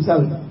explains it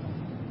Himself.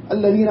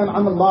 Alladhina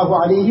an'ama Allahu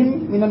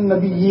alayhim minan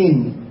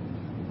nabiyyin.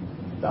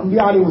 The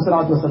Anbiya alayhi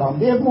salatu wasalam.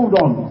 They have moved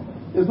on.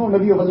 There is no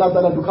Nabi of Allah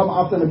Ta'ala to come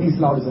after Nabi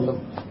sallallahu alayhi wa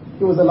sallam.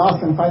 He was the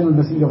last and final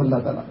messenger of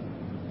Allah Ta'ala.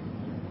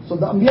 So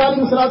the Anbiya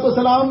alayhi salatu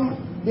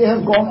wasalam, they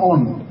have gone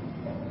on.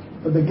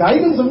 But the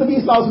guidance of Nabi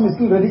sallallahu alayhi wa sallam is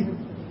still ready.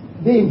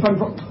 They in front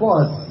for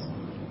us.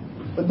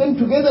 But then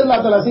together Allah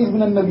Ta'ala says,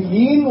 minan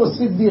nabiyyin wa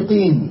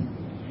siddiqeen.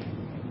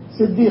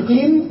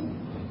 Siddiqeen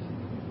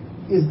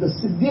is the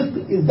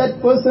Siddiq, is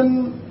that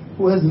person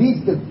who has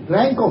reached the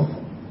rank of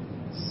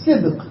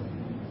Sidq,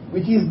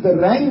 which is the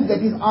rank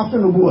that is after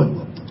Nubuwwat,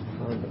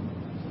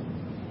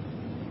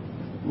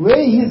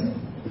 where his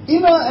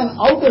inner and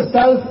outer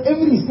self,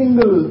 every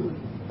single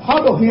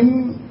part of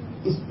him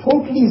is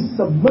totally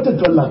submitted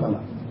to Allah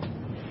Ta'ala.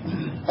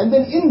 And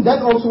then in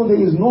that also there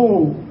is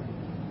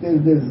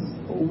there's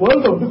a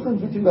world of difference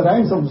between the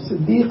ranks of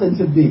Siddiq and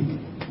Siddiq.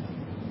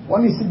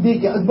 One is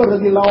Siddiq Akbar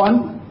radiallahu anh,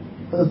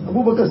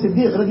 Abu Bakr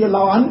Siddiq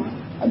radiallahu anh,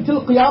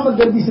 until Qiyamah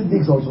there will be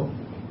Siddiqs also.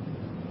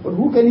 But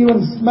who can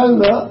even smell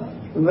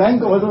the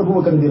rank of Abu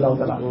Bakr radiallahu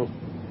ta'ala?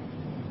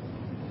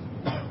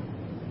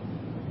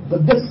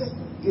 But this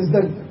is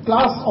the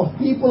class of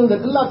people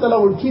that Allah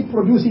Ta'ala will keep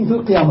producing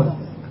till Qiyamah.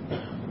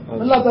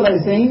 Allah Ta'ala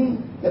is saying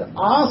that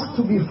ask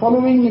to be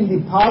following in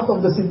the path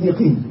of the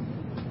Siddiqeen.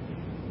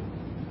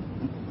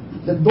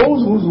 That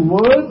those whose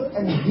words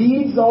and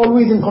deeds are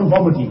always in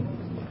conformity.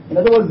 In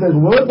other words, their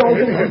words are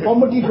also in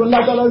conformity to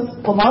Allah Ta'ala's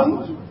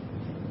command,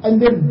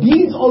 and their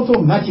deeds also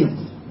match it.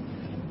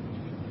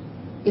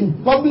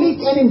 In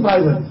public and in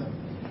private.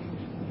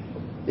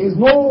 There is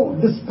no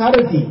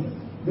disparity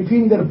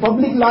between their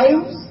public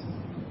lives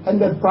and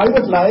their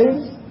private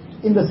lives,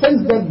 in the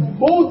sense that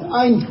both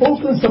are in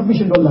total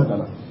submission to Allah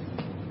Ta'ala.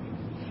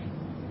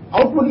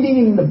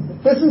 Outwardly, in the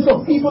presence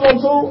of people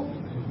also,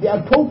 they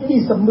are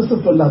totally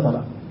submissive to Allah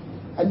Ta'ala.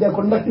 And they are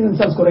conducting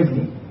themselves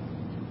correctly.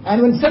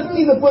 And when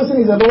suddenly the person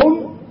is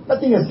alone,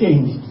 nothing has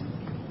changed.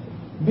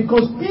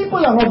 Because people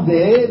are not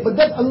there, but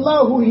that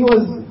Allah who he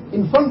was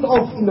in front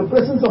of, in the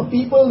presence of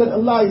people, that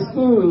Allah is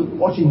still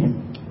watching him.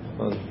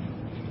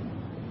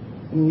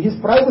 In his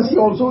privacy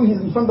also, he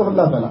is in front of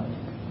Allah Ta'ala.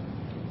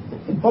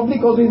 In public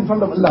also, he is in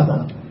front of Allah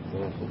Ta'ala.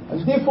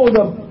 And therefore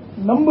the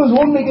numbers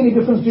won't make any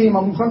difference to him.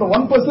 In front of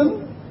one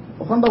person,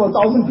 in front of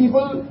 1,000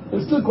 people,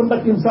 he'll still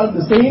conduct himself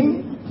the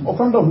same. In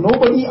front of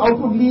nobody,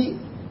 outwardly,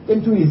 then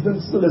too he's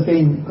still the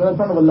same, because in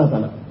front of Allah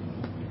Ta'ala.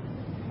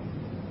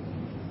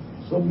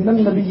 So, مِنَ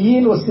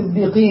النَّبِيِّينَ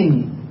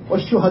وَالصِّدِّيقِينَ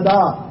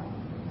وَالشُّهَدَاءِ,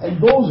 and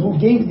those who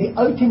gave the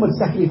ultimate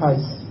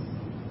sacrifice,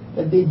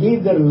 that they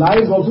gave their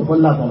lives also for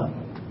Allah Ta'ala.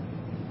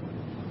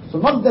 So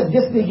not that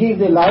just they gave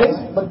their lives,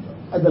 but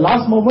at the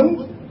last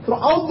moment,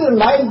 throughout their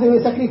lives they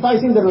were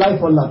sacrificing their life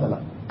for Allah Ta'ala.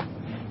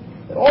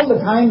 And all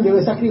the time they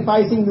were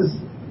sacrificing these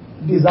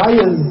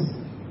desires,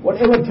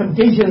 whatever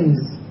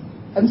temptations,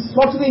 and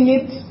slaughtering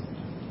it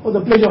for the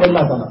pleasure of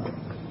Allah Ta'ala.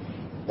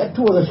 That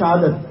too was a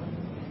shahadat.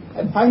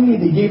 And finally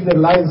they gave their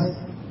lives.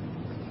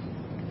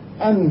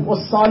 And was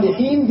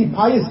salihin, the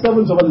pious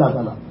servants of Allah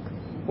Ta'ala,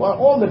 who are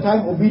all the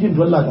time obedient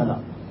to Allah Ta'ala.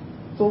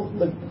 So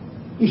the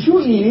issue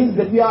is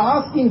that we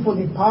are asking for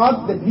the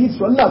path that leads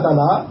to Allah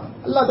Ta'ala.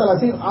 Allah Ta'ala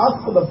says,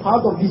 ask for the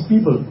path of these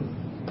people.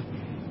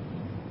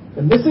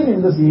 The lesson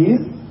in this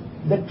is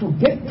that to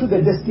get to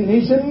the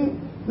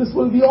destination, this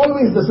will be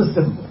always the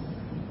system.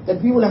 That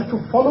we will have to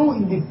follow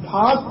in the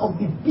path of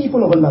the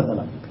people of Allah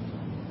Ta'ala.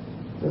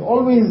 So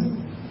always,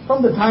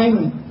 from the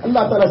time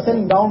Allah Ta'ala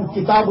sent down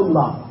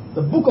Kitabullah,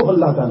 the book of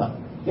Allah Ta'ala,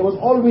 there was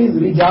always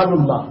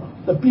Rijalullah,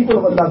 the people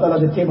of Allah Ta'ala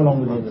that came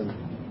along with it.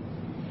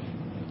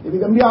 It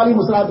was Anbiya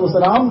alayhi salatu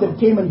wasalam that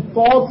came and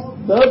taught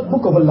the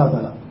book of Allah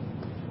Ta'ala.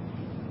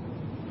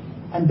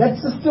 And that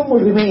system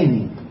will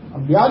remain.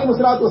 Anbiya alayhi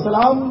salatu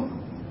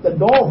wasalam, the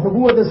door of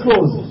Nubuwwat is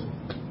closed.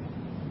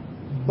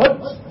 But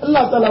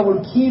Allah Ta'ala will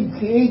keep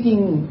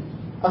creating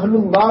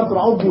Ahlullah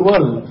throughout the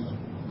world,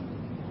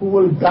 who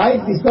will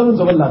guide the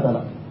servants of Allah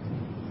Ta'ala.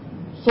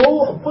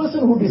 So a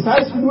person who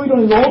decides to do it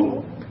on his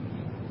own,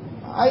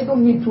 I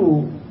don't need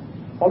to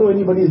follow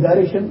anybody's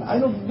direction. I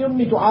don't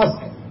need to ask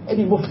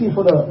any mufti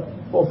for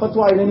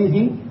fatwa in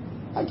anything.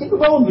 I can do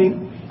my own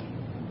thing.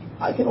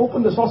 I can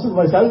open the sources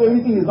myself.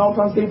 Everything is now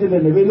translated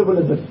and available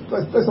at the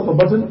press of a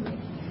button.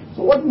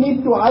 So what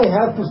need do I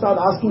have to start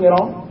asking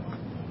around?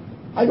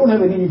 I don't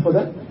have any need for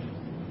that.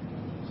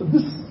 So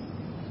this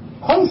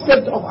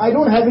concept of I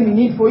don't have any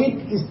need for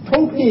it is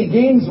totally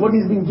against what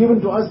is being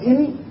given to us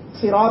in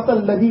Sirat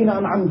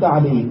al-Ladina an'amta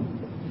alayhim.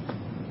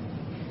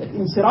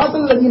 In Sirat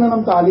al-Ladina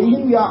an'amta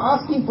alayhim, we are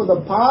asking for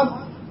the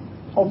path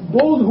of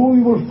those who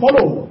we will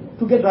follow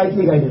to get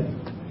rightly guided.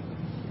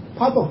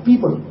 Path of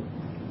people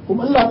whom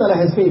Allah Ta'ala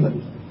has favored.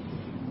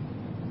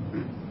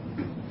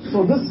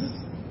 So this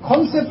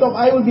concept of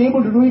I will be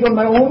able to do it on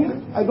my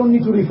own, I don't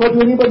need to refer to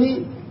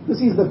anybody, this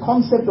is the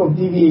concept of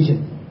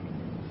deviation.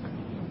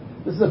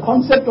 This is the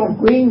concept of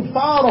going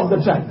far off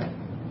the track,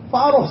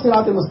 far off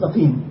Sirat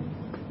al-Mustaqim.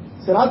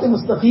 Sirat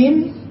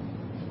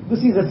al-Mustaqim, this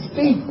is a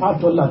straight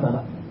path to Allah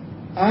Ta'ala.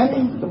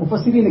 And the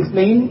Mufassirin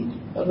explain,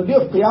 on the day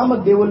of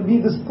Qiyamah there will be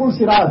this full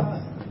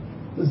Sirat,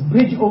 this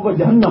bridge over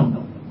Jahannam.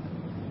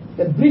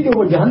 That bridge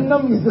over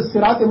Jahannam is the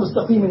Sirat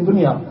al-Mustaqim in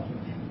dunya.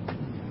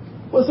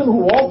 Person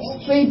who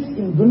walks straight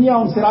in dunya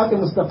on Sirat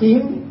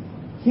al-Mustaqim,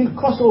 he'll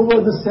cross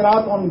over the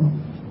Sirat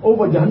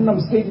over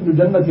Jahannam straight into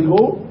Jannah, he'll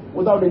go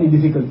without any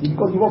difficulty,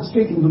 because he walks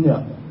straight in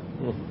dunya.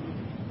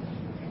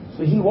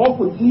 So he'll walk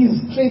with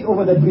ease straight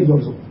over that bridge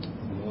also.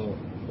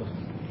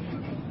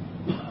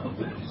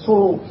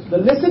 So the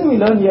lesson we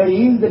learn here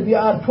is that we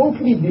are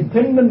totally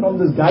dependent on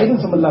this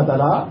guidance from Allah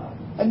Ta'ala,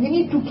 and we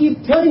need to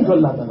keep turning to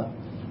Allah Ta'ala.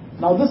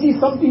 Now this is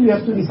something we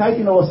have to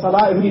recite in our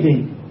salah every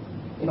day.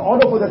 In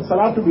order for that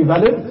salah to be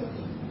valid,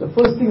 the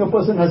first thing a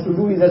person has to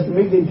do is has to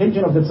make the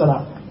intention of that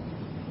salah.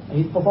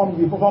 We performed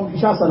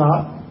Isha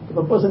Salah. If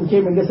a person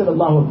came and they said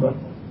Allahu Akbar,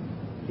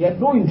 he had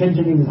no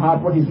intention in his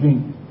heart what he's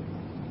doing.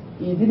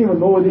 He didn't even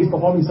know whether he's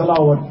performing salah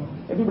or what.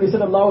 Everybody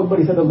said Allahu Akbar,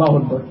 he said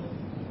Allahu Akbar.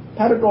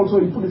 Parrot also,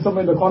 he put it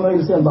somewhere in the corner,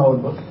 he'll say Allahu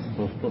Akbar.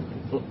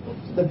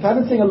 The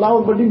parrot saying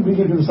Allahu Akbar didn't bring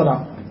him to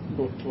salah.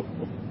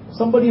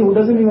 Somebody who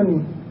doesn't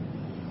even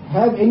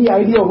have any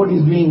idea of what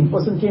he's doing,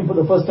 person came for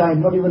the first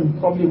time, not even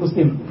probably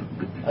Muslim,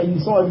 and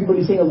he saw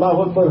everybody saying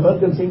Allahu Akbar,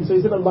 heard them saying, so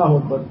he said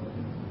Allahu Akbar.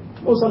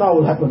 No salah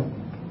will happen.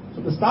 So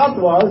the start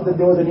was that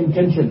there was an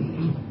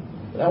intention.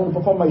 I want to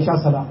perform my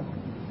Isha Salah.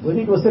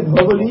 Whether it was said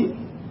verbally,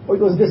 or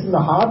it was just in the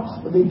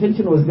heart, but the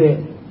intention was there.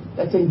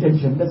 That's the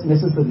intention, that's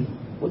necessary.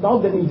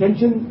 Without that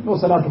intention, no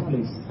salah took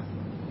place.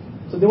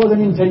 So there was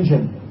an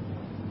intention.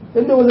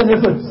 Then there was an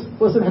effort.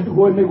 Person had to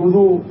go and make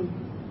wudu.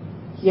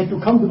 He had to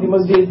come to the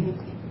masjid.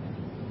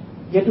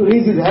 He had to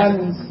raise his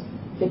hands.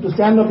 He had to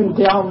stand up in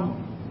qiyam.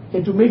 He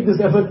had to make this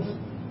effort.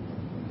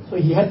 So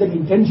he had that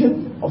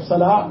intention of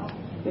salah.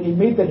 Then he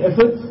made that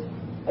effort.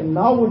 And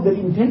now with that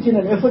intention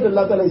and effort,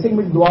 Allah Ta'ala is saying,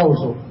 make dua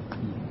also.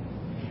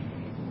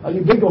 And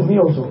you beg of me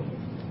also.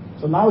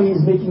 So now he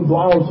is making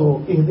dua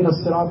also. Ihdina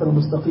as-sirat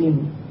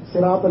al-mustaqim.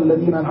 Sirat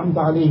al-ladina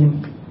an'amta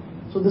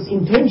alayhim. So this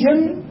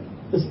intention,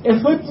 this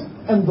effort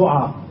and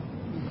dua,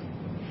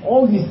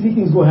 all these three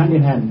things go hand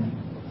in hand.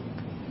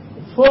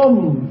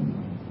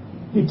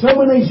 Firm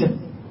determination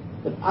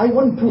that I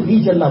want to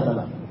reach Allah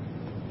Ta'ala.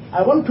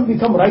 I want to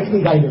become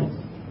rightly guided.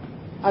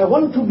 I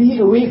want to be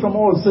away from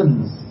all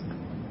sins.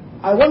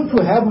 I want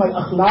to have my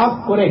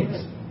akhlaq correct.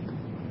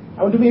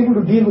 I want to be able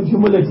to deal with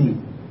humility.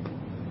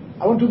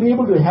 I want to be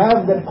able to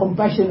have that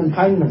compassion and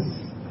kindness.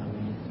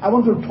 I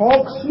want to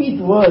talk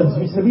sweet words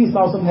which Nabi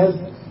Sallallahu Alaihi Wasallam has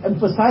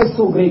emphasized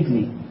so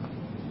greatly.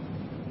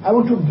 I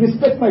want to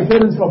respect my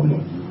parents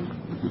properly.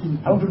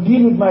 I want to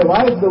deal with my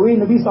wife the way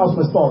Nabi Sallallahu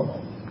Alaihi Wasallam has taught.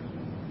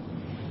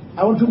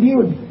 I want to be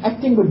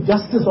acting with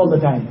justice all the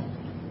time.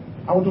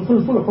 I want to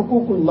fulfill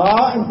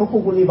huququllah and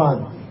huququl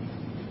ibad.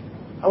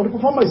 I want to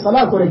perform my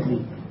salah correctly.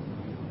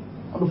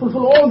 I want to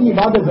fulfill all the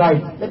ibadat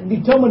right. That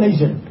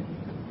determination.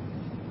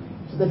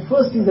 So that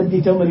first is that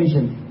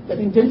determination. That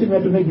intention we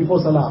have to make before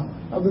salah.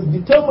 Now this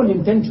determined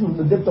intention from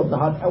the depth of the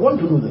heart, I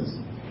want to do this.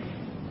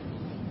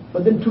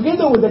 But then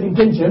together with that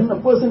intention, a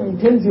person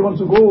intends he wants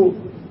to go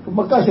to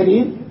Makkah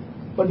Sharif,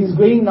 but he's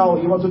going now,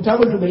 he wants to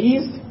travel to the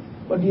east,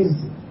 but he's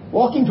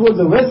walking towards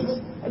the west,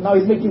 and now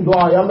he's making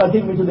dua, Ya Allah,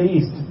 take me to the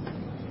east.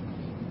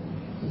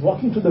 He's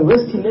walking to the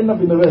west, he'll end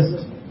up in the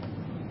west.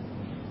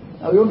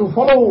 Now we want to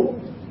follow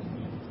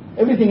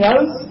everything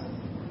else,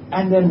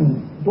 and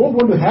then don't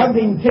want to have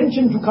the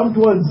intention to come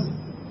towards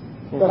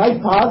the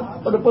right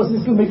path, but the person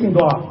is still making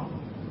dua.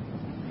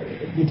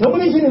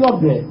 Determination is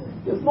not there.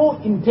 There's no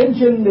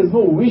intention, there's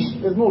no wish,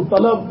 there's no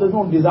talab, there's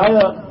no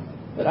desire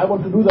that I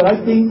want to do the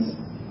right things.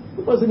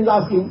 The person is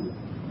asking.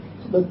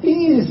 So the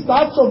thing is, it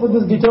starts off with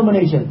this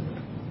determination,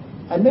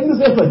 and then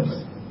this effort,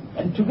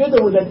 and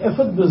together with that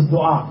effort, this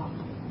dua.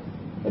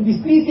 When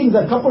these three things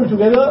are coupled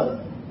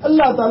together,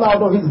 Allah Ta'ala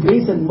out of His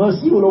grace and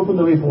mercy will open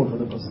the way forward for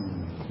the person.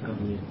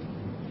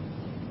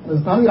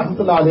 As Thani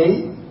Rahmatullah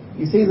alayhi,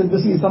 he says that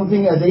this is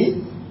something as a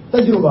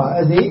tajruba,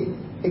 as a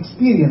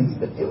experience,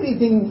 that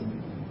everything,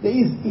 there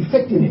is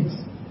effect in it.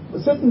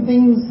 But certain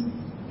things,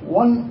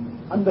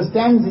 one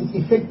understands its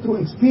effect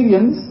through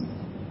experience,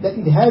 that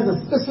it has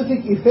a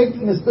specific effect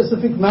in a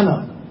specific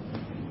manner.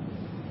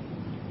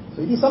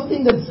 So it is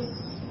something that's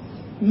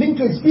linked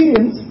to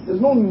experience.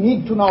 There's no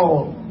need to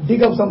now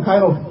dig up some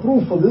kind of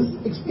proof for this.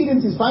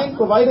 Experience is fine,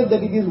 provided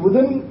that it is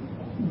within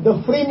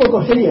the framework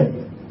of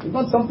Shariah. It's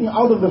not something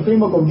out of the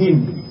framework of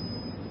Deen.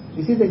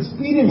 You see, the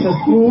experience has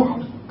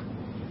proved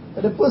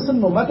that a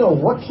person, no matter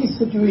what his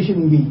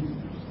situation be,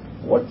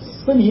 what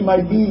sin he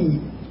might be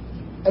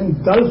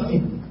engulfed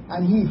in,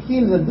 and he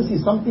feels that this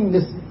is something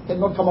this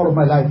cannot come out of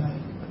my life,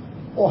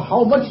 or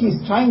how much he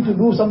is trying to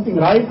do something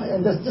right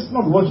and that's just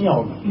not working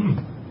out.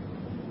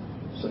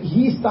 So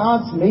he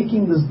starts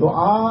making this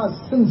dua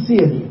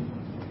sincerely,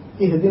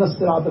 Ihdina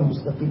Sirat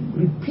al-Mustaqim,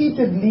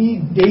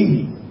 repeatedly,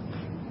 daily,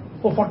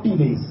 for 40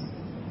 days.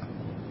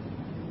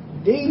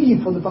 Daily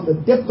from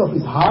the depth of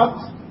his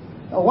heart.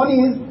 Now one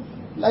is,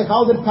 like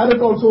how that parrot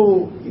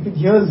also, if it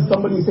hears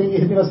somebody saying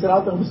Ihdina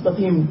Sirat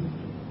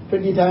al-Mustaqim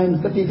 20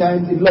 times, 30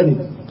 times, it learns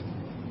it.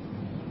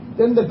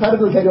 Then the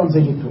parrot will carry on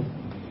saying it too.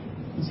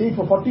 You say it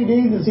for 40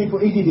 days, you say it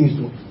for 80 days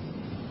too.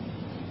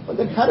 But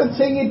the parrot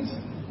saying it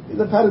is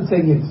the parrot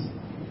saying it.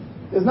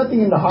 There's nothing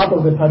in the heart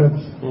of the parrot.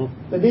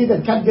 The day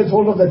that cat gets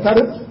hold of the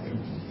parrot,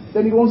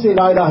 then it won't say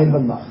La ilaha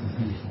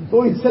illallah.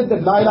 Though it said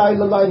that La ilaha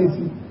illallah in its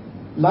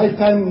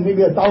lifetime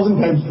maybe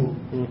 1,000 times too.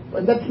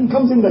 When that thing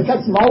comes in the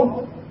cat's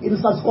mouth, it will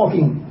start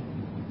squawking.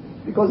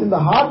 Because in the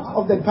heart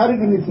of that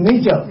parrot, in its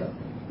nature,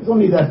 it's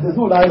only that. There's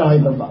no La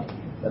ilaha illallah.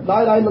 That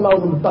La ilaha illallah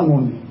is on the tongue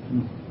only.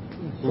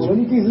 So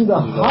when it is in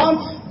the heart,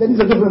 then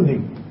it's a different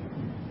thing.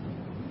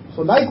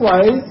 So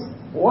likewise,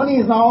 one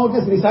is now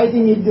just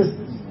reciting it just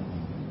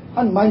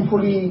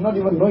unmindfully, not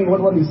even knowing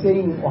what one is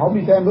saying, or how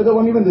many times, whether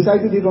one even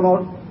recited it or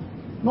not.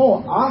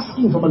 No,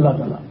 asking from Allah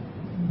Ta'ala,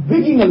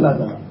 begging Allah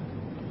Ta'ala,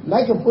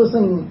 like a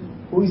person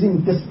who is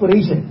in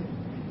desperation,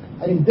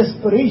 and in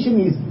desperation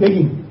he is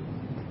begging.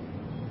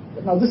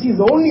 Now this is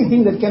the only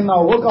thing that can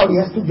now work out. He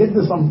has to get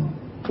this from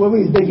whoever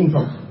he is begging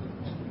from.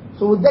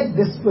 So with that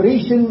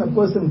desperation, a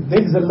person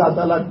begs Allah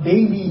Ta'ala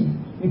daily,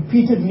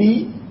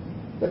 repeatedly,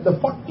 that the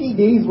 40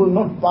 days will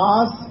not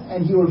pass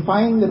and he will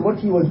find that what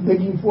he was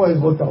begging for has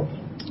worked out.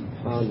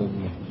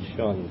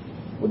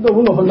 With the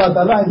will of Allah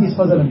Ta'ala and His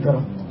fazl and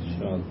karam.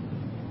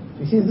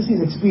 He says this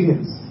is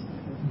experience.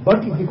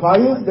 But it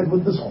requires that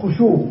with this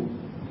khushu,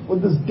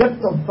 with this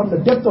depth from the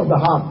depth of the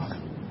heart,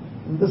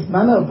 in this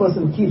manner a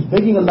person keeps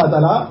begging Allah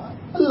Ta'ala,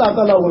 Allah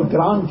Ta'ala will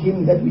grant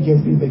him that which he has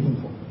been begging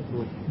for.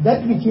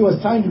 That which he was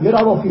trying to get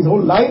out of his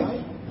whole life,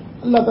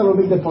 Allah Ta'ala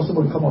will make that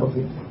possible to come out of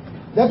it.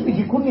 That which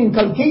he couldn't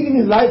inculcate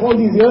in his life all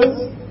these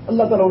years,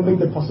 Allah Ta'ala will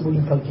make that possible to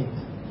inculcate.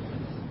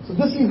 So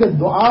this is the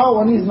dua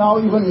one is now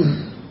even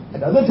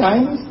at other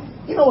times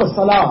in our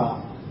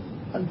salah.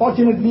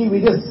 Unfortunately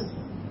we just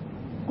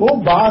go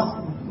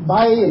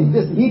by and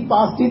just read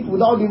past it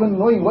without even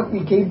knowing what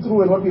we came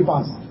through and what we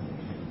passed.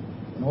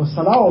 In our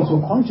salah also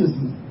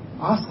consciously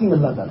asking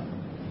Allah Ta'ala,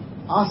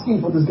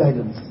 asking for this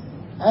guidance.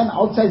 And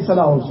outside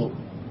salah also,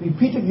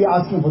 repeatedly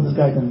asking for this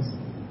guidance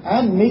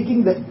and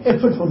making the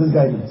effort for this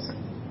guidance.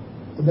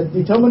 So that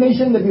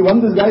determination that we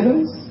want this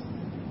guidance,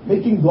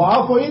 making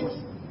dua for it,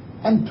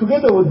 and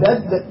together with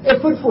that, the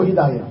effort for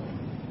hidayah,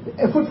 the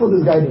effort for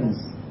this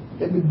guidance.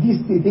 That with these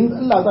three things,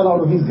 Allah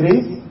Ta'ala out of His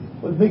grace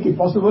will make it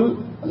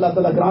possible. Allah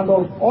Ta'ala grant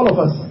all of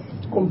us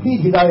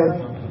complete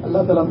hidayah.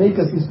 Allah Ta'ala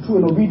make us His true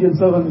and obedient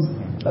servants.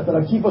 Allah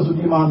Ta'ala keep us with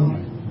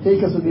iman,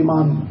 take us with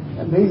iman,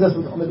 and raise us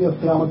with on the day of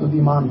Qiyamah with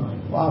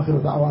iman.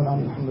 وآخر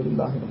دعوانا الحمد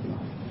لله رب العالمين.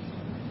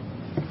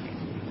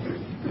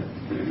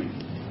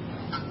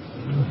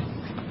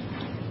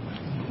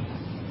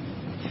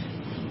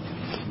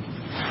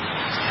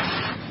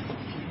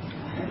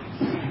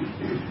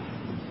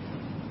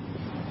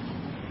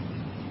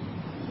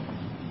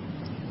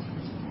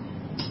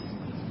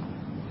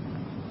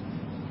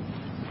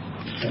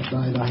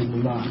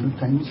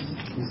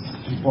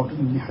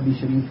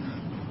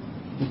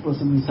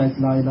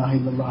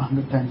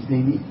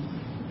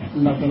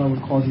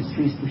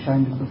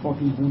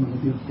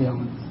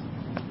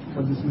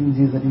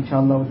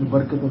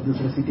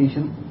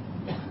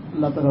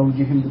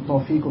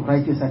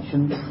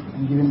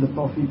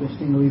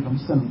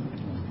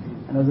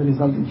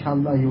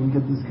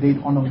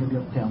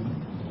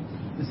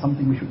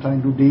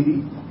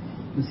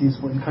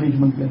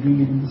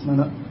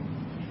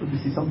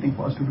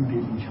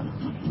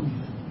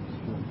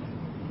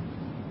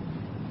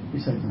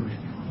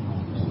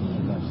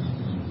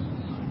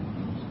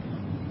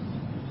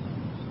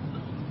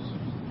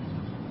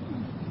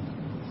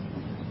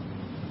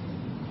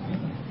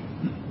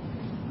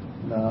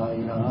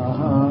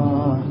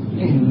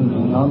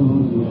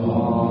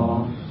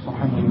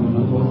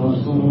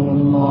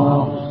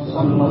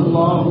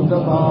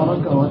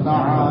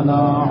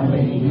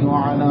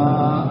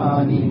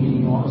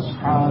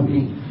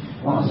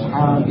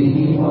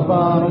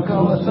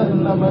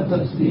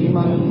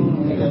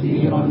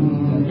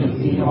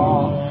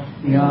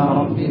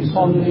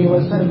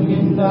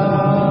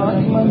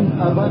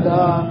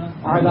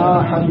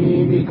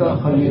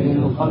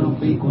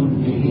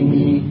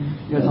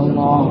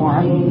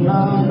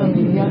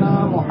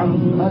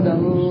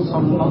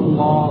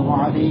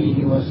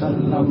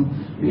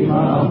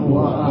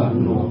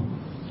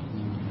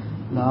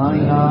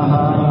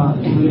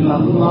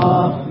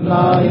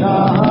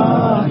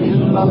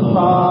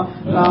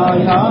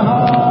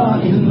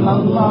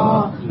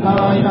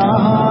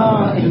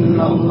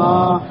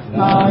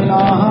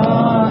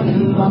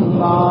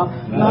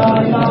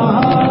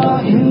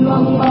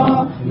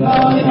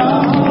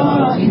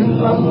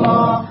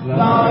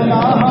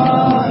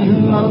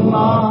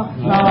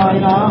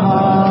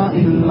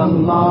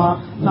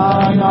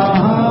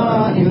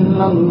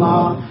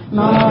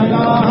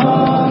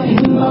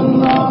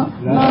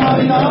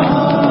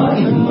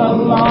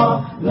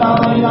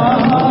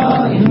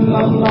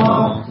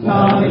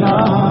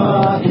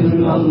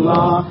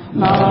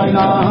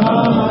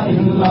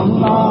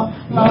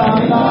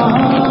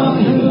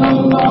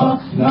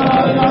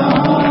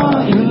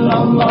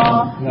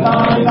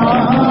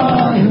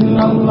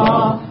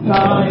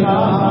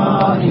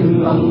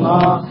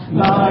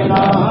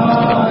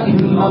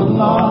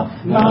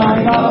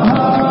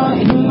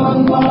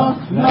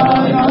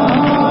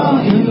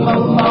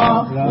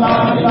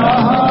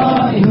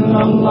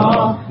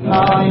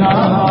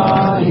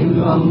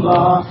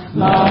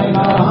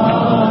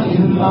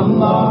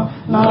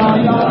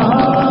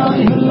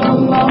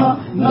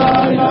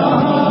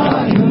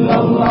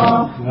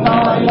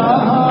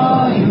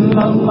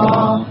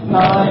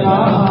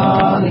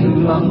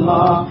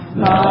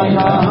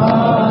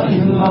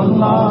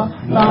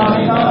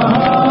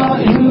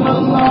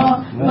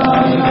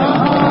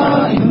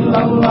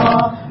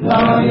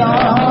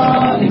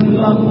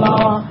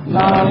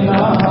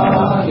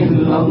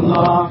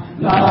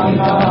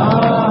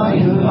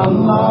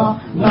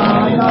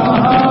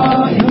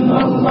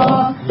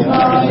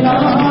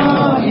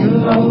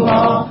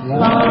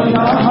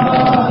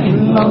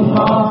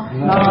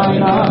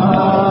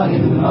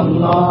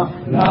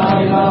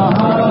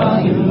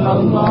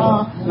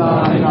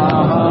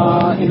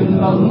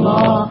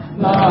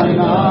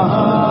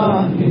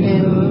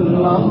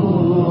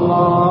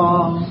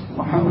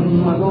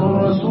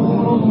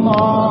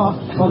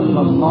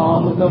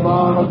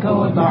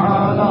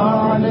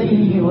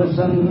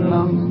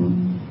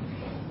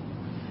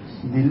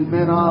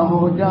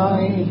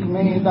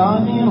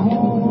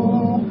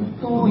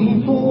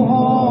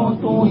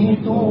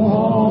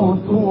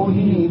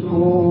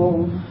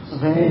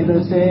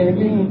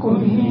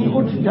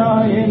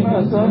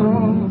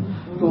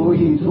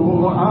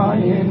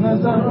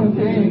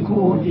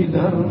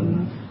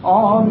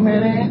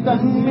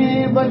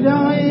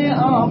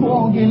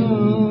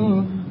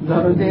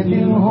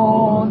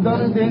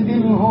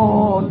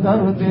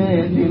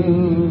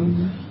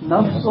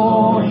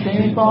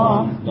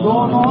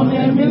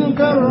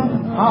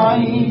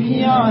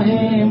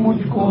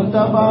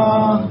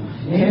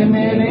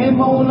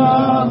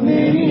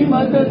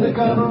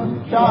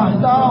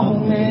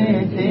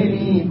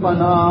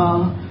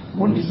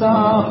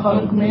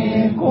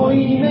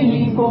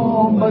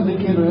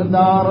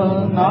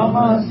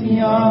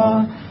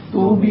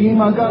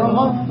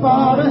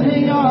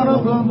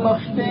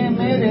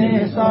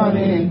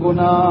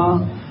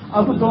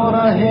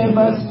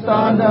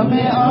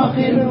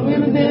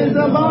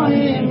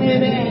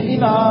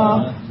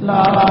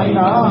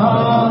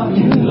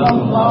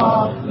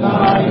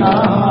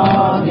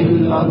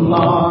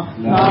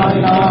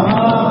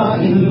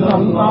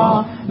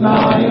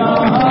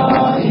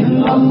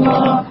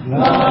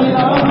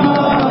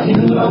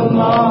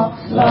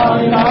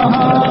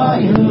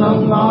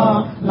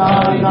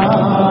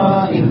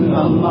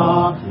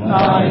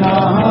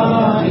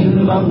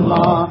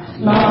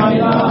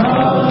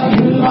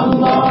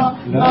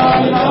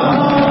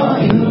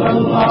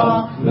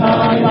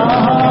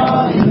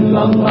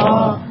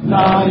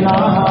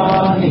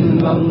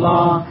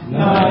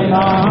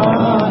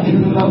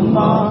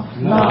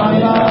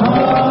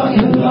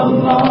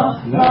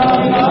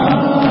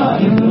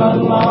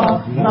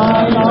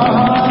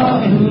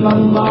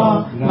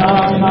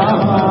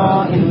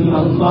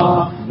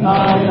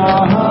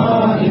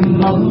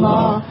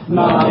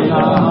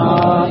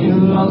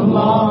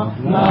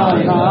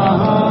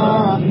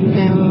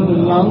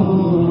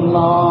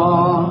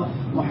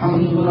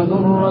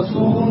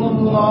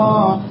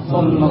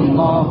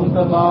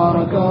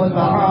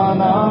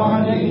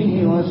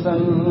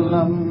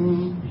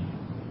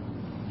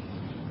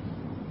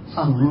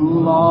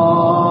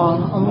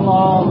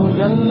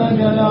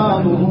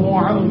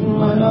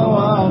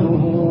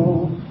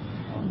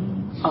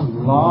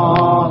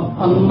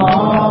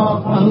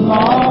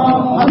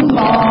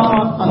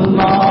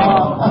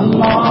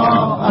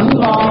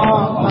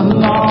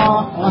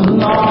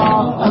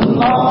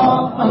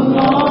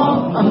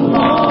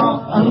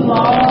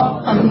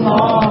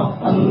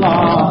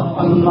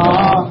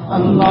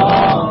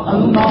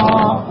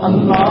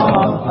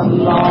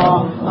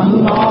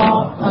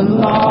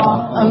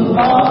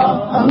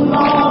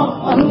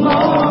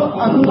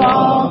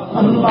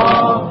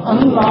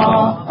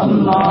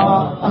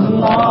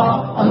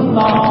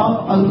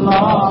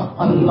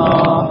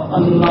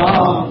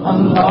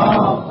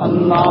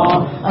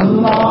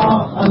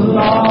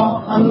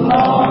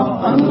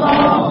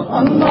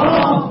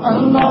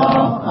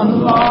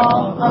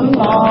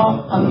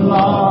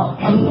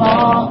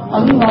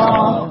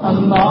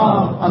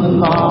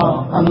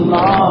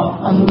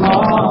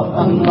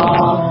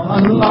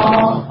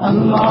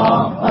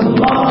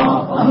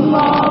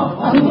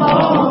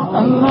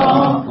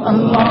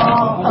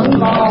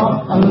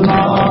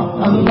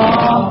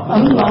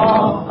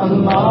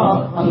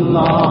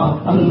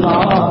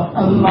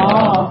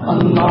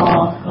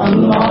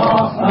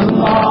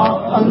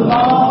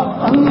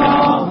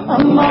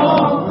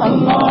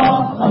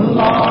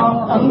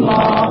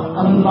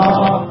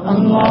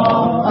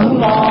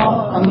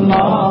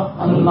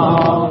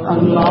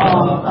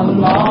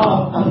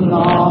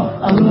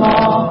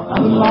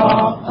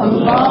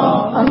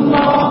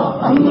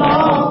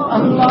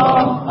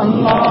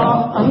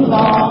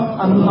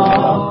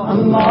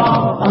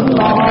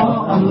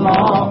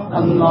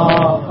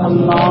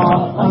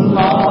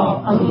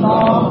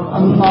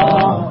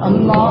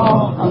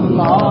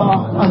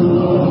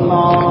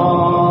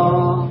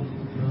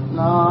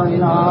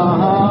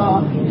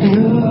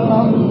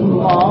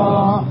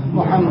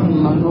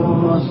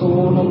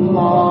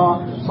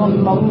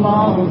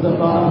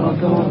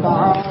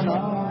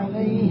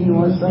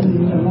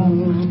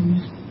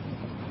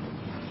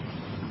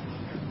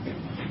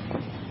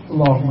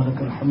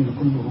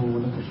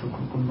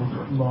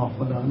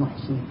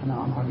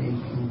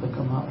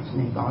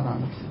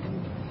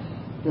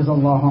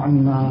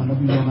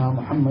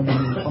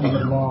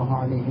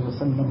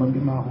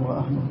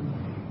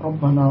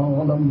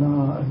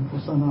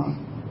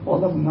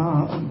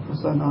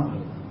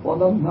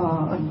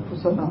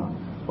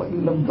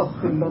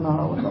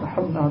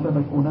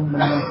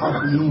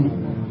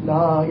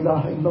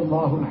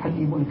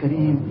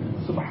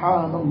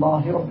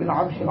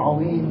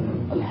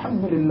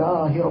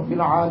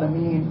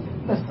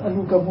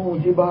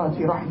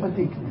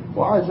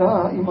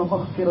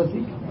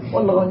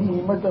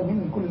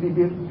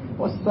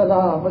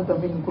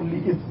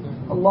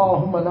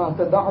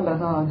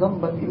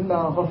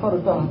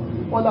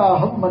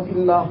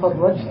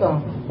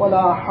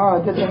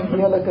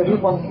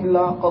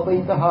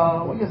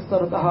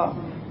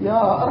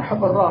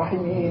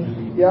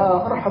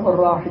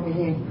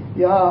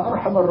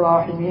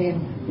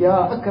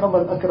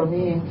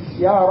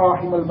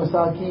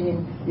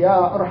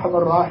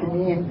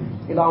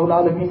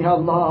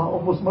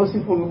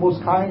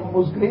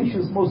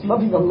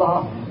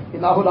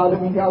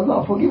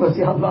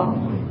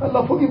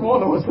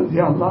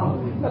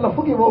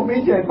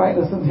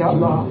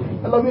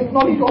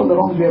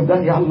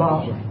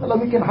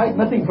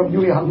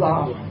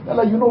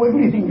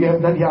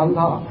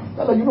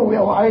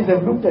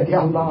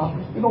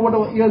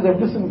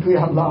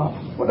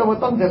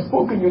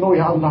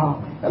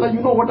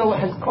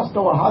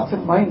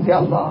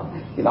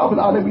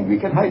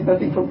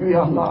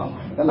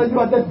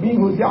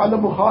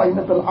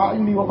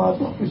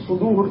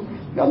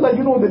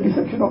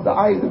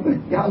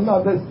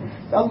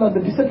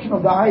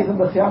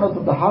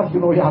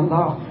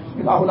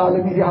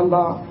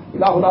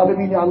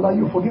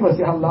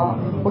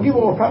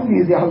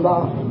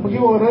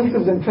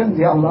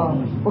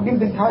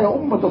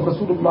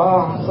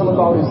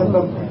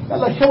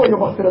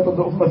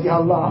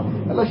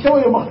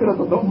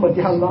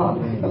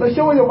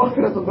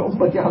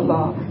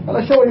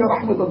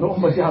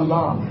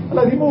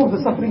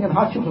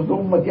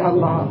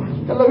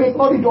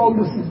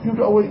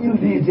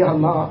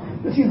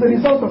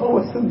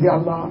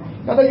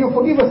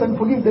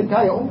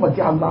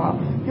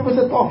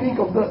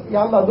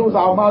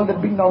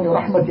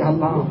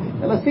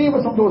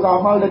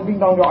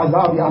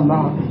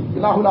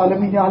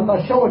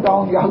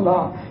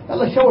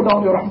 Allah, shower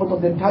down your rahmat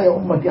on the entire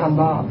ummah, Ya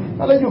Allah.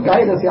 Allah, you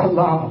guide us, Ya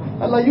Allah.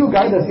 Allah, you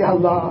guide us, Ya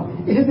Allah.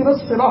 Ihdina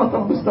as-sirat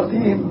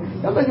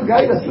al-mustaqim. Allah, you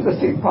guide us to the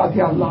straight path,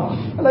 Ya Allah.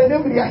 Allah, in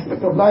every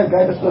aspect of life,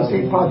 guide us to the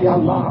straight path, Ya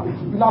Allah.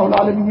 Ilahul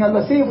Alameen, Ya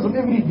Allah, save us from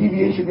every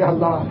deviation, Ya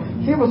Allah.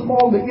 Save us from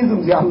all the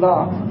isms, Ya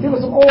Allah. Save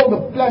us from all the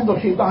plans of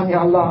shaitan,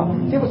 Ya Allah.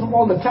 Save us from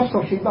all the traps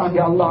of shaitan,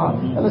 Ya Allah.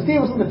 Allah, save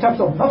us from the traps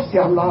of nafs,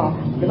 Ya Allah.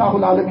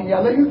 Ilahul Alameen,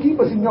 Ya Allah, you keep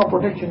us in your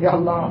protection, Ya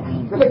Allah.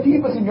 Allah,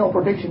 keep us in your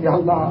protection, Ya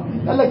Allah.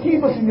 Allah,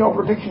 keep us in your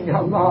protection, Ya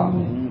Allah.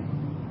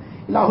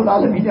 Ilahul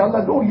Alameen, Ya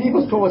Allah, don't leave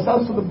us to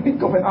ourselves to the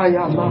blink of an eye,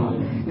 Ya Allah.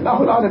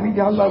 Ilahul Alameen,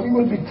 Ya Allah, we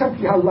will be trapped,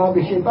 Ya Allah,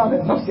 by shaitan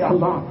and nafs, Ya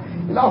Allah.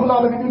 Ilahul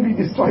Alameen, will be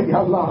destroyed,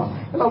 Ya Allah.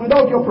 Allah,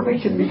 without your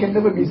protection, we can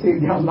never be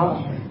saved, Ya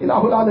Allah.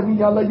 Ilahul Alameen,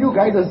 Ya Allah, you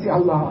guide us, Ya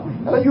Allah.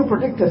 Allah, you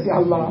protect us, Ya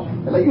Allah.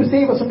 Allah, you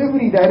save us from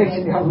every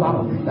direction, Ya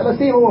Allah. Allah,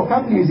 save our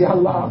families, Ya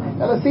Allah.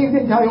 Allah, save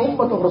the entire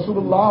ummah of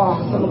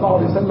Rasulullah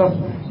sallallahu alaihi wasallam.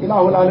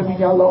 Ilahul Alameen,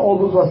 Ya Allah, all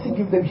those who are sick,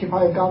 give them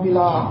shifaya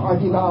kamila,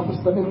 ajila,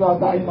 mustamirra,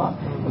 daima.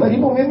 Allah,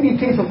 remove every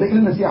trace of the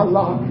illness, Ya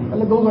Allah.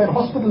 Allah, those who are in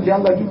hospitals, Ya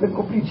Allah, give them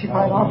complete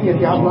shifaya and afiyat,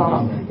 Ya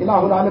Allah.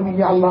 Ilahul Alameen,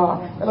 Ya Allah.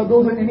 Allah,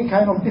 those in any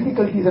kind of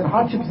difficulties and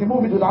hardships,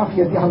 remove it with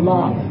afiyat, Ya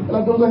Allah.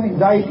 Allah, those in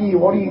anxiety,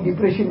 worry,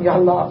 depression, Ya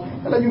Allah.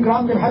 Allah, you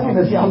grant them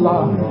happiness, Ya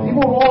Allah.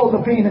 Remove all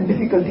the pain and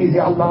difficulties,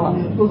 Ya Allah.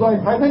 Those who are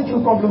in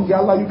financial problems, Ya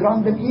Allah, you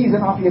grant them ease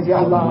and afiyat,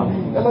 Ya Allah.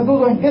 Allah, those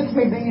who are in debt,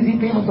 make the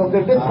easy payments of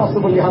their debt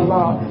possible, Ya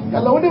Allah.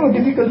 Allah, whatever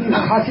difficulties and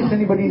hardships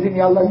anybody is in,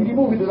 Ya Allah, you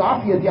remove it with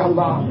afiyat, Ya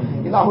Allah.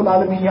 Ilahul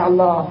Alameen, Ya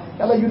Allah.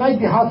 Allah, unite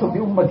the hearts of the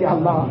ummah, Ya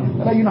Allah.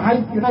 Allah,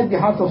 unite the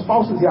hearts of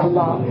spouses, Ya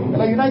Allah.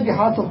 Allah, unite the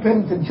hearts of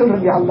parents and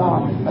children, Ya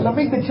Allah. Allah,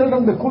 make the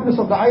children the coolness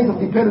of the eyes of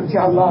the parents,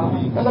 Ya Allah.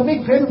 Allah,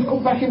 make parents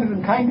compassionate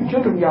and kind to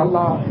children, Ya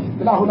Allah.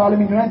 Ilahul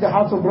Alameen, unite the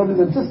hearts of brothers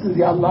and sisters,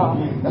 Ya Allah.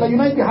 Allah,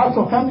 unite the hearts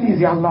of families,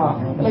 Ya Allah.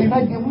 Allah,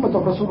 unite the ummah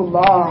of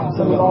Rasulullah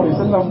sallallahu alaihi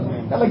wasallam.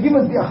 Allah, give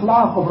us the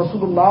akhlaq of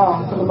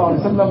Rasulullah sallallahu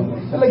alaihi wasallam.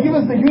 Allah, give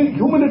us the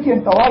humility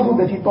and tawadu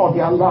that he taught,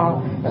 Ya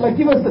Allah. Allah,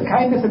 give us the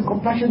kindness and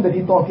compassion that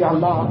he taught, Ya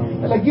Allah.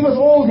 Allah, give us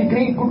all the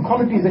great good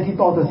qualities that he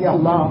taught us, Ya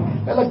Allah.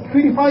 Allah,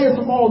 purify us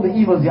from all the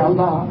evils, Ya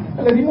Allah.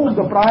 Allah, remove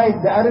the pride,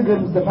 the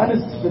arrogance, the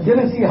malice, the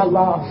jealousy, Ya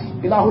Allah.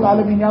 Ilahul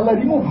Alameen, Ya Allah,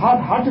 remove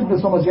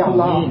hard-heartedness from us, Ya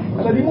Allah.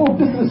 Allah, remove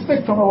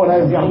disrespect from our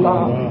lives, Ya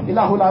Allah.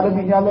 Ilahul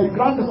Alameen, Ya Allah,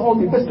 grant us all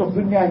the best of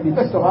dunya and the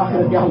best of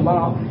akhirat, Ya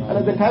Allah. And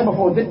at the time of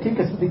our death,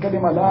 take us to the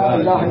kalima la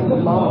ilaha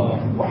illallah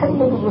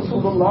Muhammadur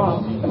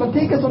Rasulullah. Allah,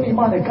 take us on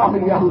iman and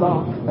kamil, Ya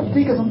Allah. Allah,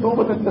 take us on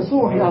tawbat and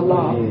nasuh, Ya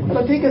Allah.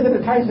 Allah, take us at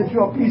a time that you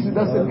are pleased with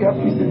us and we are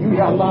pleased with you,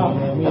 Ya Allah.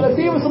 Allah,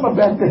 save us from a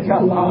bad death, Ya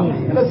Allah.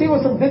 Allah, save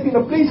us from death in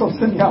a place of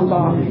sin, Ya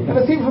Allah.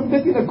 Allah, save us from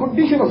death in a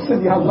condition of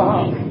sin, Ya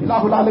Allah.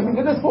 Ilahul Alameen,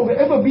 let us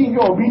forever be in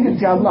your obedience,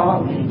 Ya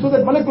Allah, so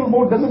that Malakul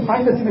Maut doesn't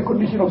find us in a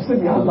condition of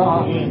sin, Ya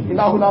Allah.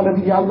 Ilahul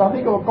Alameen, Ya Allah,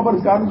 make our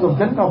qabrs gardens of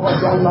Jannah for us,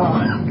 Ya Allah.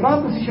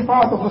 Grant us the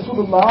shafaat of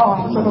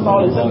Rasulullah sallallahu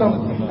alaihi wasallam.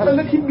 Allah,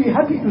 let him be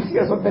happy to see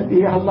us on that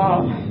day, Ya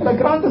Allah. Allah,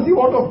 grant us the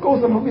water of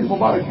Kawthar from his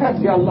Mubarak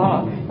hands, Ya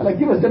Allah. Allah,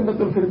 give us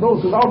Jannatul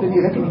Firdaus without any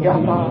reckoning, Ya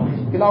Allah.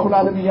 Ilahul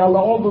Alameen, Ya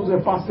Allah, all those who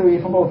have passed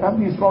away from our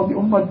families, from the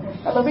ummah,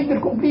 Allah, make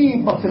their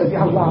complete maghfirat,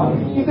 Ya Allah.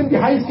 Give them the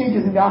high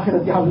stages in the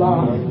akhirat, Ya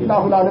Allah.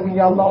 Ilahul Alameen,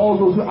 Ya Allah, all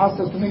those who asked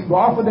us to make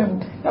dua for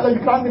them, Allah, you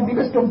grant them the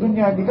best of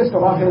dunya and the best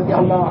of akhirat, Ya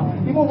Allah.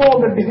 Remove all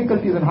the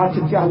difficulties and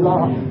hardships, Ya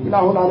Allah.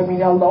 Ilahul Alameen,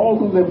 Ya Allah, all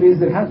those who have raised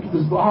their hands to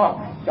this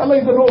dua, Ya Allah,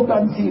 you know the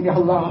unseen, Ya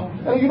Allah.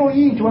 You know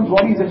each one's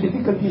worries and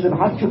difficulties and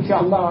hardships,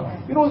 Ya Allah.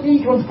 You know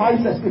each one's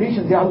pious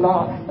aspirations, Ya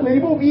Allah. Allah,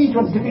 remove each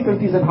one's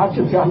difficulties and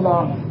hardships, Ya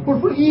Allah.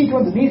 Fulfill each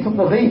one's needs from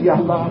the grave, Ya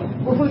Allah.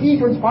 Fulfill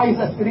each one's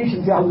pious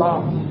aspirations, Ya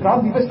Allah.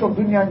 Grant the best of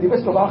dunya and the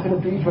best of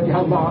akhirat to each one,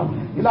 Ya Allah.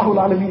 Ilahul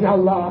Alameen, Ya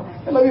Allah.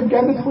 Allah, we've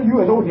gathered for you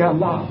alone, Ya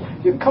Allah.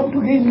 We've come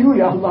to gain you,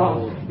 Ya Allah.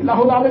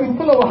 Ilahul Alameen,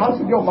 fill our hearts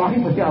with your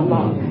ma'rifat, Ya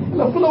Allah.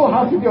 Allah, fill our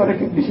hearts with your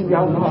recognition,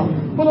 Ya Allah.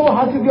 Fill our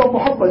hearts with your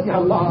muhabbat,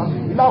 Ya Allah.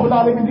 Ilahul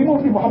Alameen,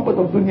 remove the muhabbat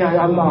of dunya,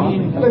 Ya Allah.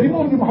 Allah,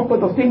 remove the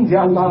muhabbat of things,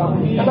 Ya Allah.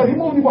 Allah,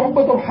 remove the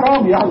muhabbat of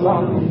haram, Ya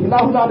Allah.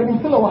 Ilahul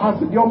Alameen, fill our hearts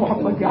with your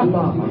muhabbat, Ya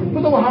Allah.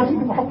 Fill our hearts with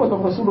the muhabbat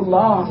of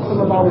Rasulullah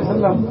sallallahu alaihi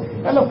wasallam.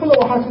 Allah, fill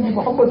our hearts with the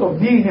muhabbat of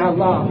deen, Ya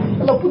Allah.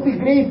 Allah, put the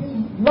great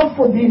love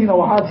for deen in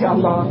our hearts, Ya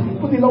Allah.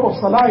 Put the love of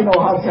salah in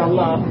our hearts, Ya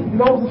Allah. The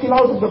love of the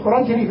tilawat of the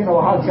Quran Sharif in our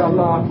hearts, Ya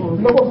Allah.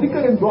 The love of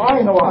dhikr and dua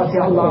in our hearts,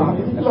 Ya Allah.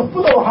 Allah,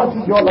 fill our hearts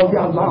with your love,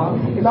 Ya Allah.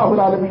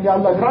 Ilahul Alameen, Ya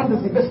Allah, grant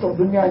us the best of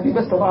dunya and the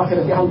best of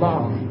akhirat, Ya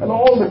Allah. Allah,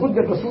 all the good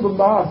that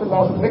Rasulullah sallallahu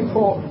alaihi wasallam begged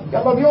for,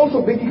 Ya Allah, we also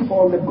begging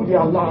for all that good,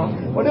 Ya Allah.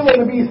 Whatever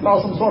Nabi sallallahu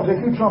alaihi wasallam sought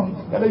refuge from,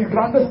 Ya Allah, you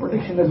grant us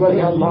protection as well,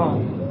 Ya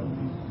Allah.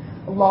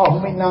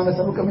 اللهم إنا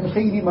نسألك من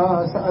خير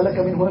ما سألك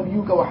منه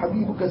نبيك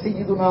وحبيبك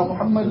سيدنا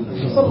محمد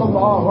صلى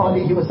الله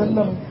عليه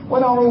وسلم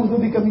ونعوذ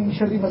بك من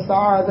شر ما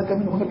استعاذك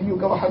منه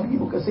نبيك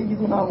وحبيبك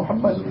سيدنا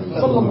محمد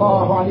صلى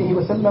الله عليه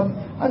وسلم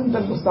أنت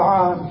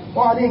المستعان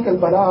وعليك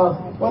البلاغ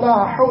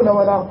ولا حول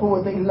ولا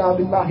قوة إلا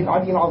بالله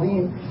العلي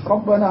العظيم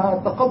ربنا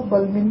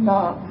تقبل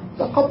منا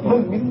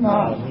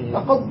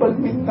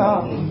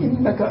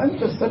إنك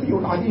أنت السميع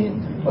العليم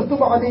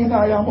وتب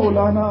علينا يا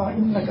مولانا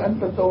إنك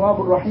أنت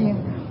التواب الرحيم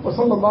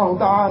وصلى الله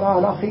تعالى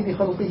على خير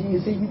خلقه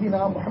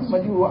سيدنا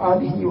محمد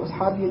وآله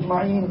وأصحابه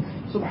أجمعين.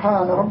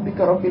 سبحان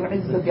ربك رب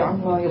العزة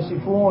عما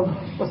يصفون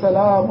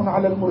وسلام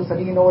على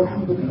المرسلين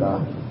والحمد لله.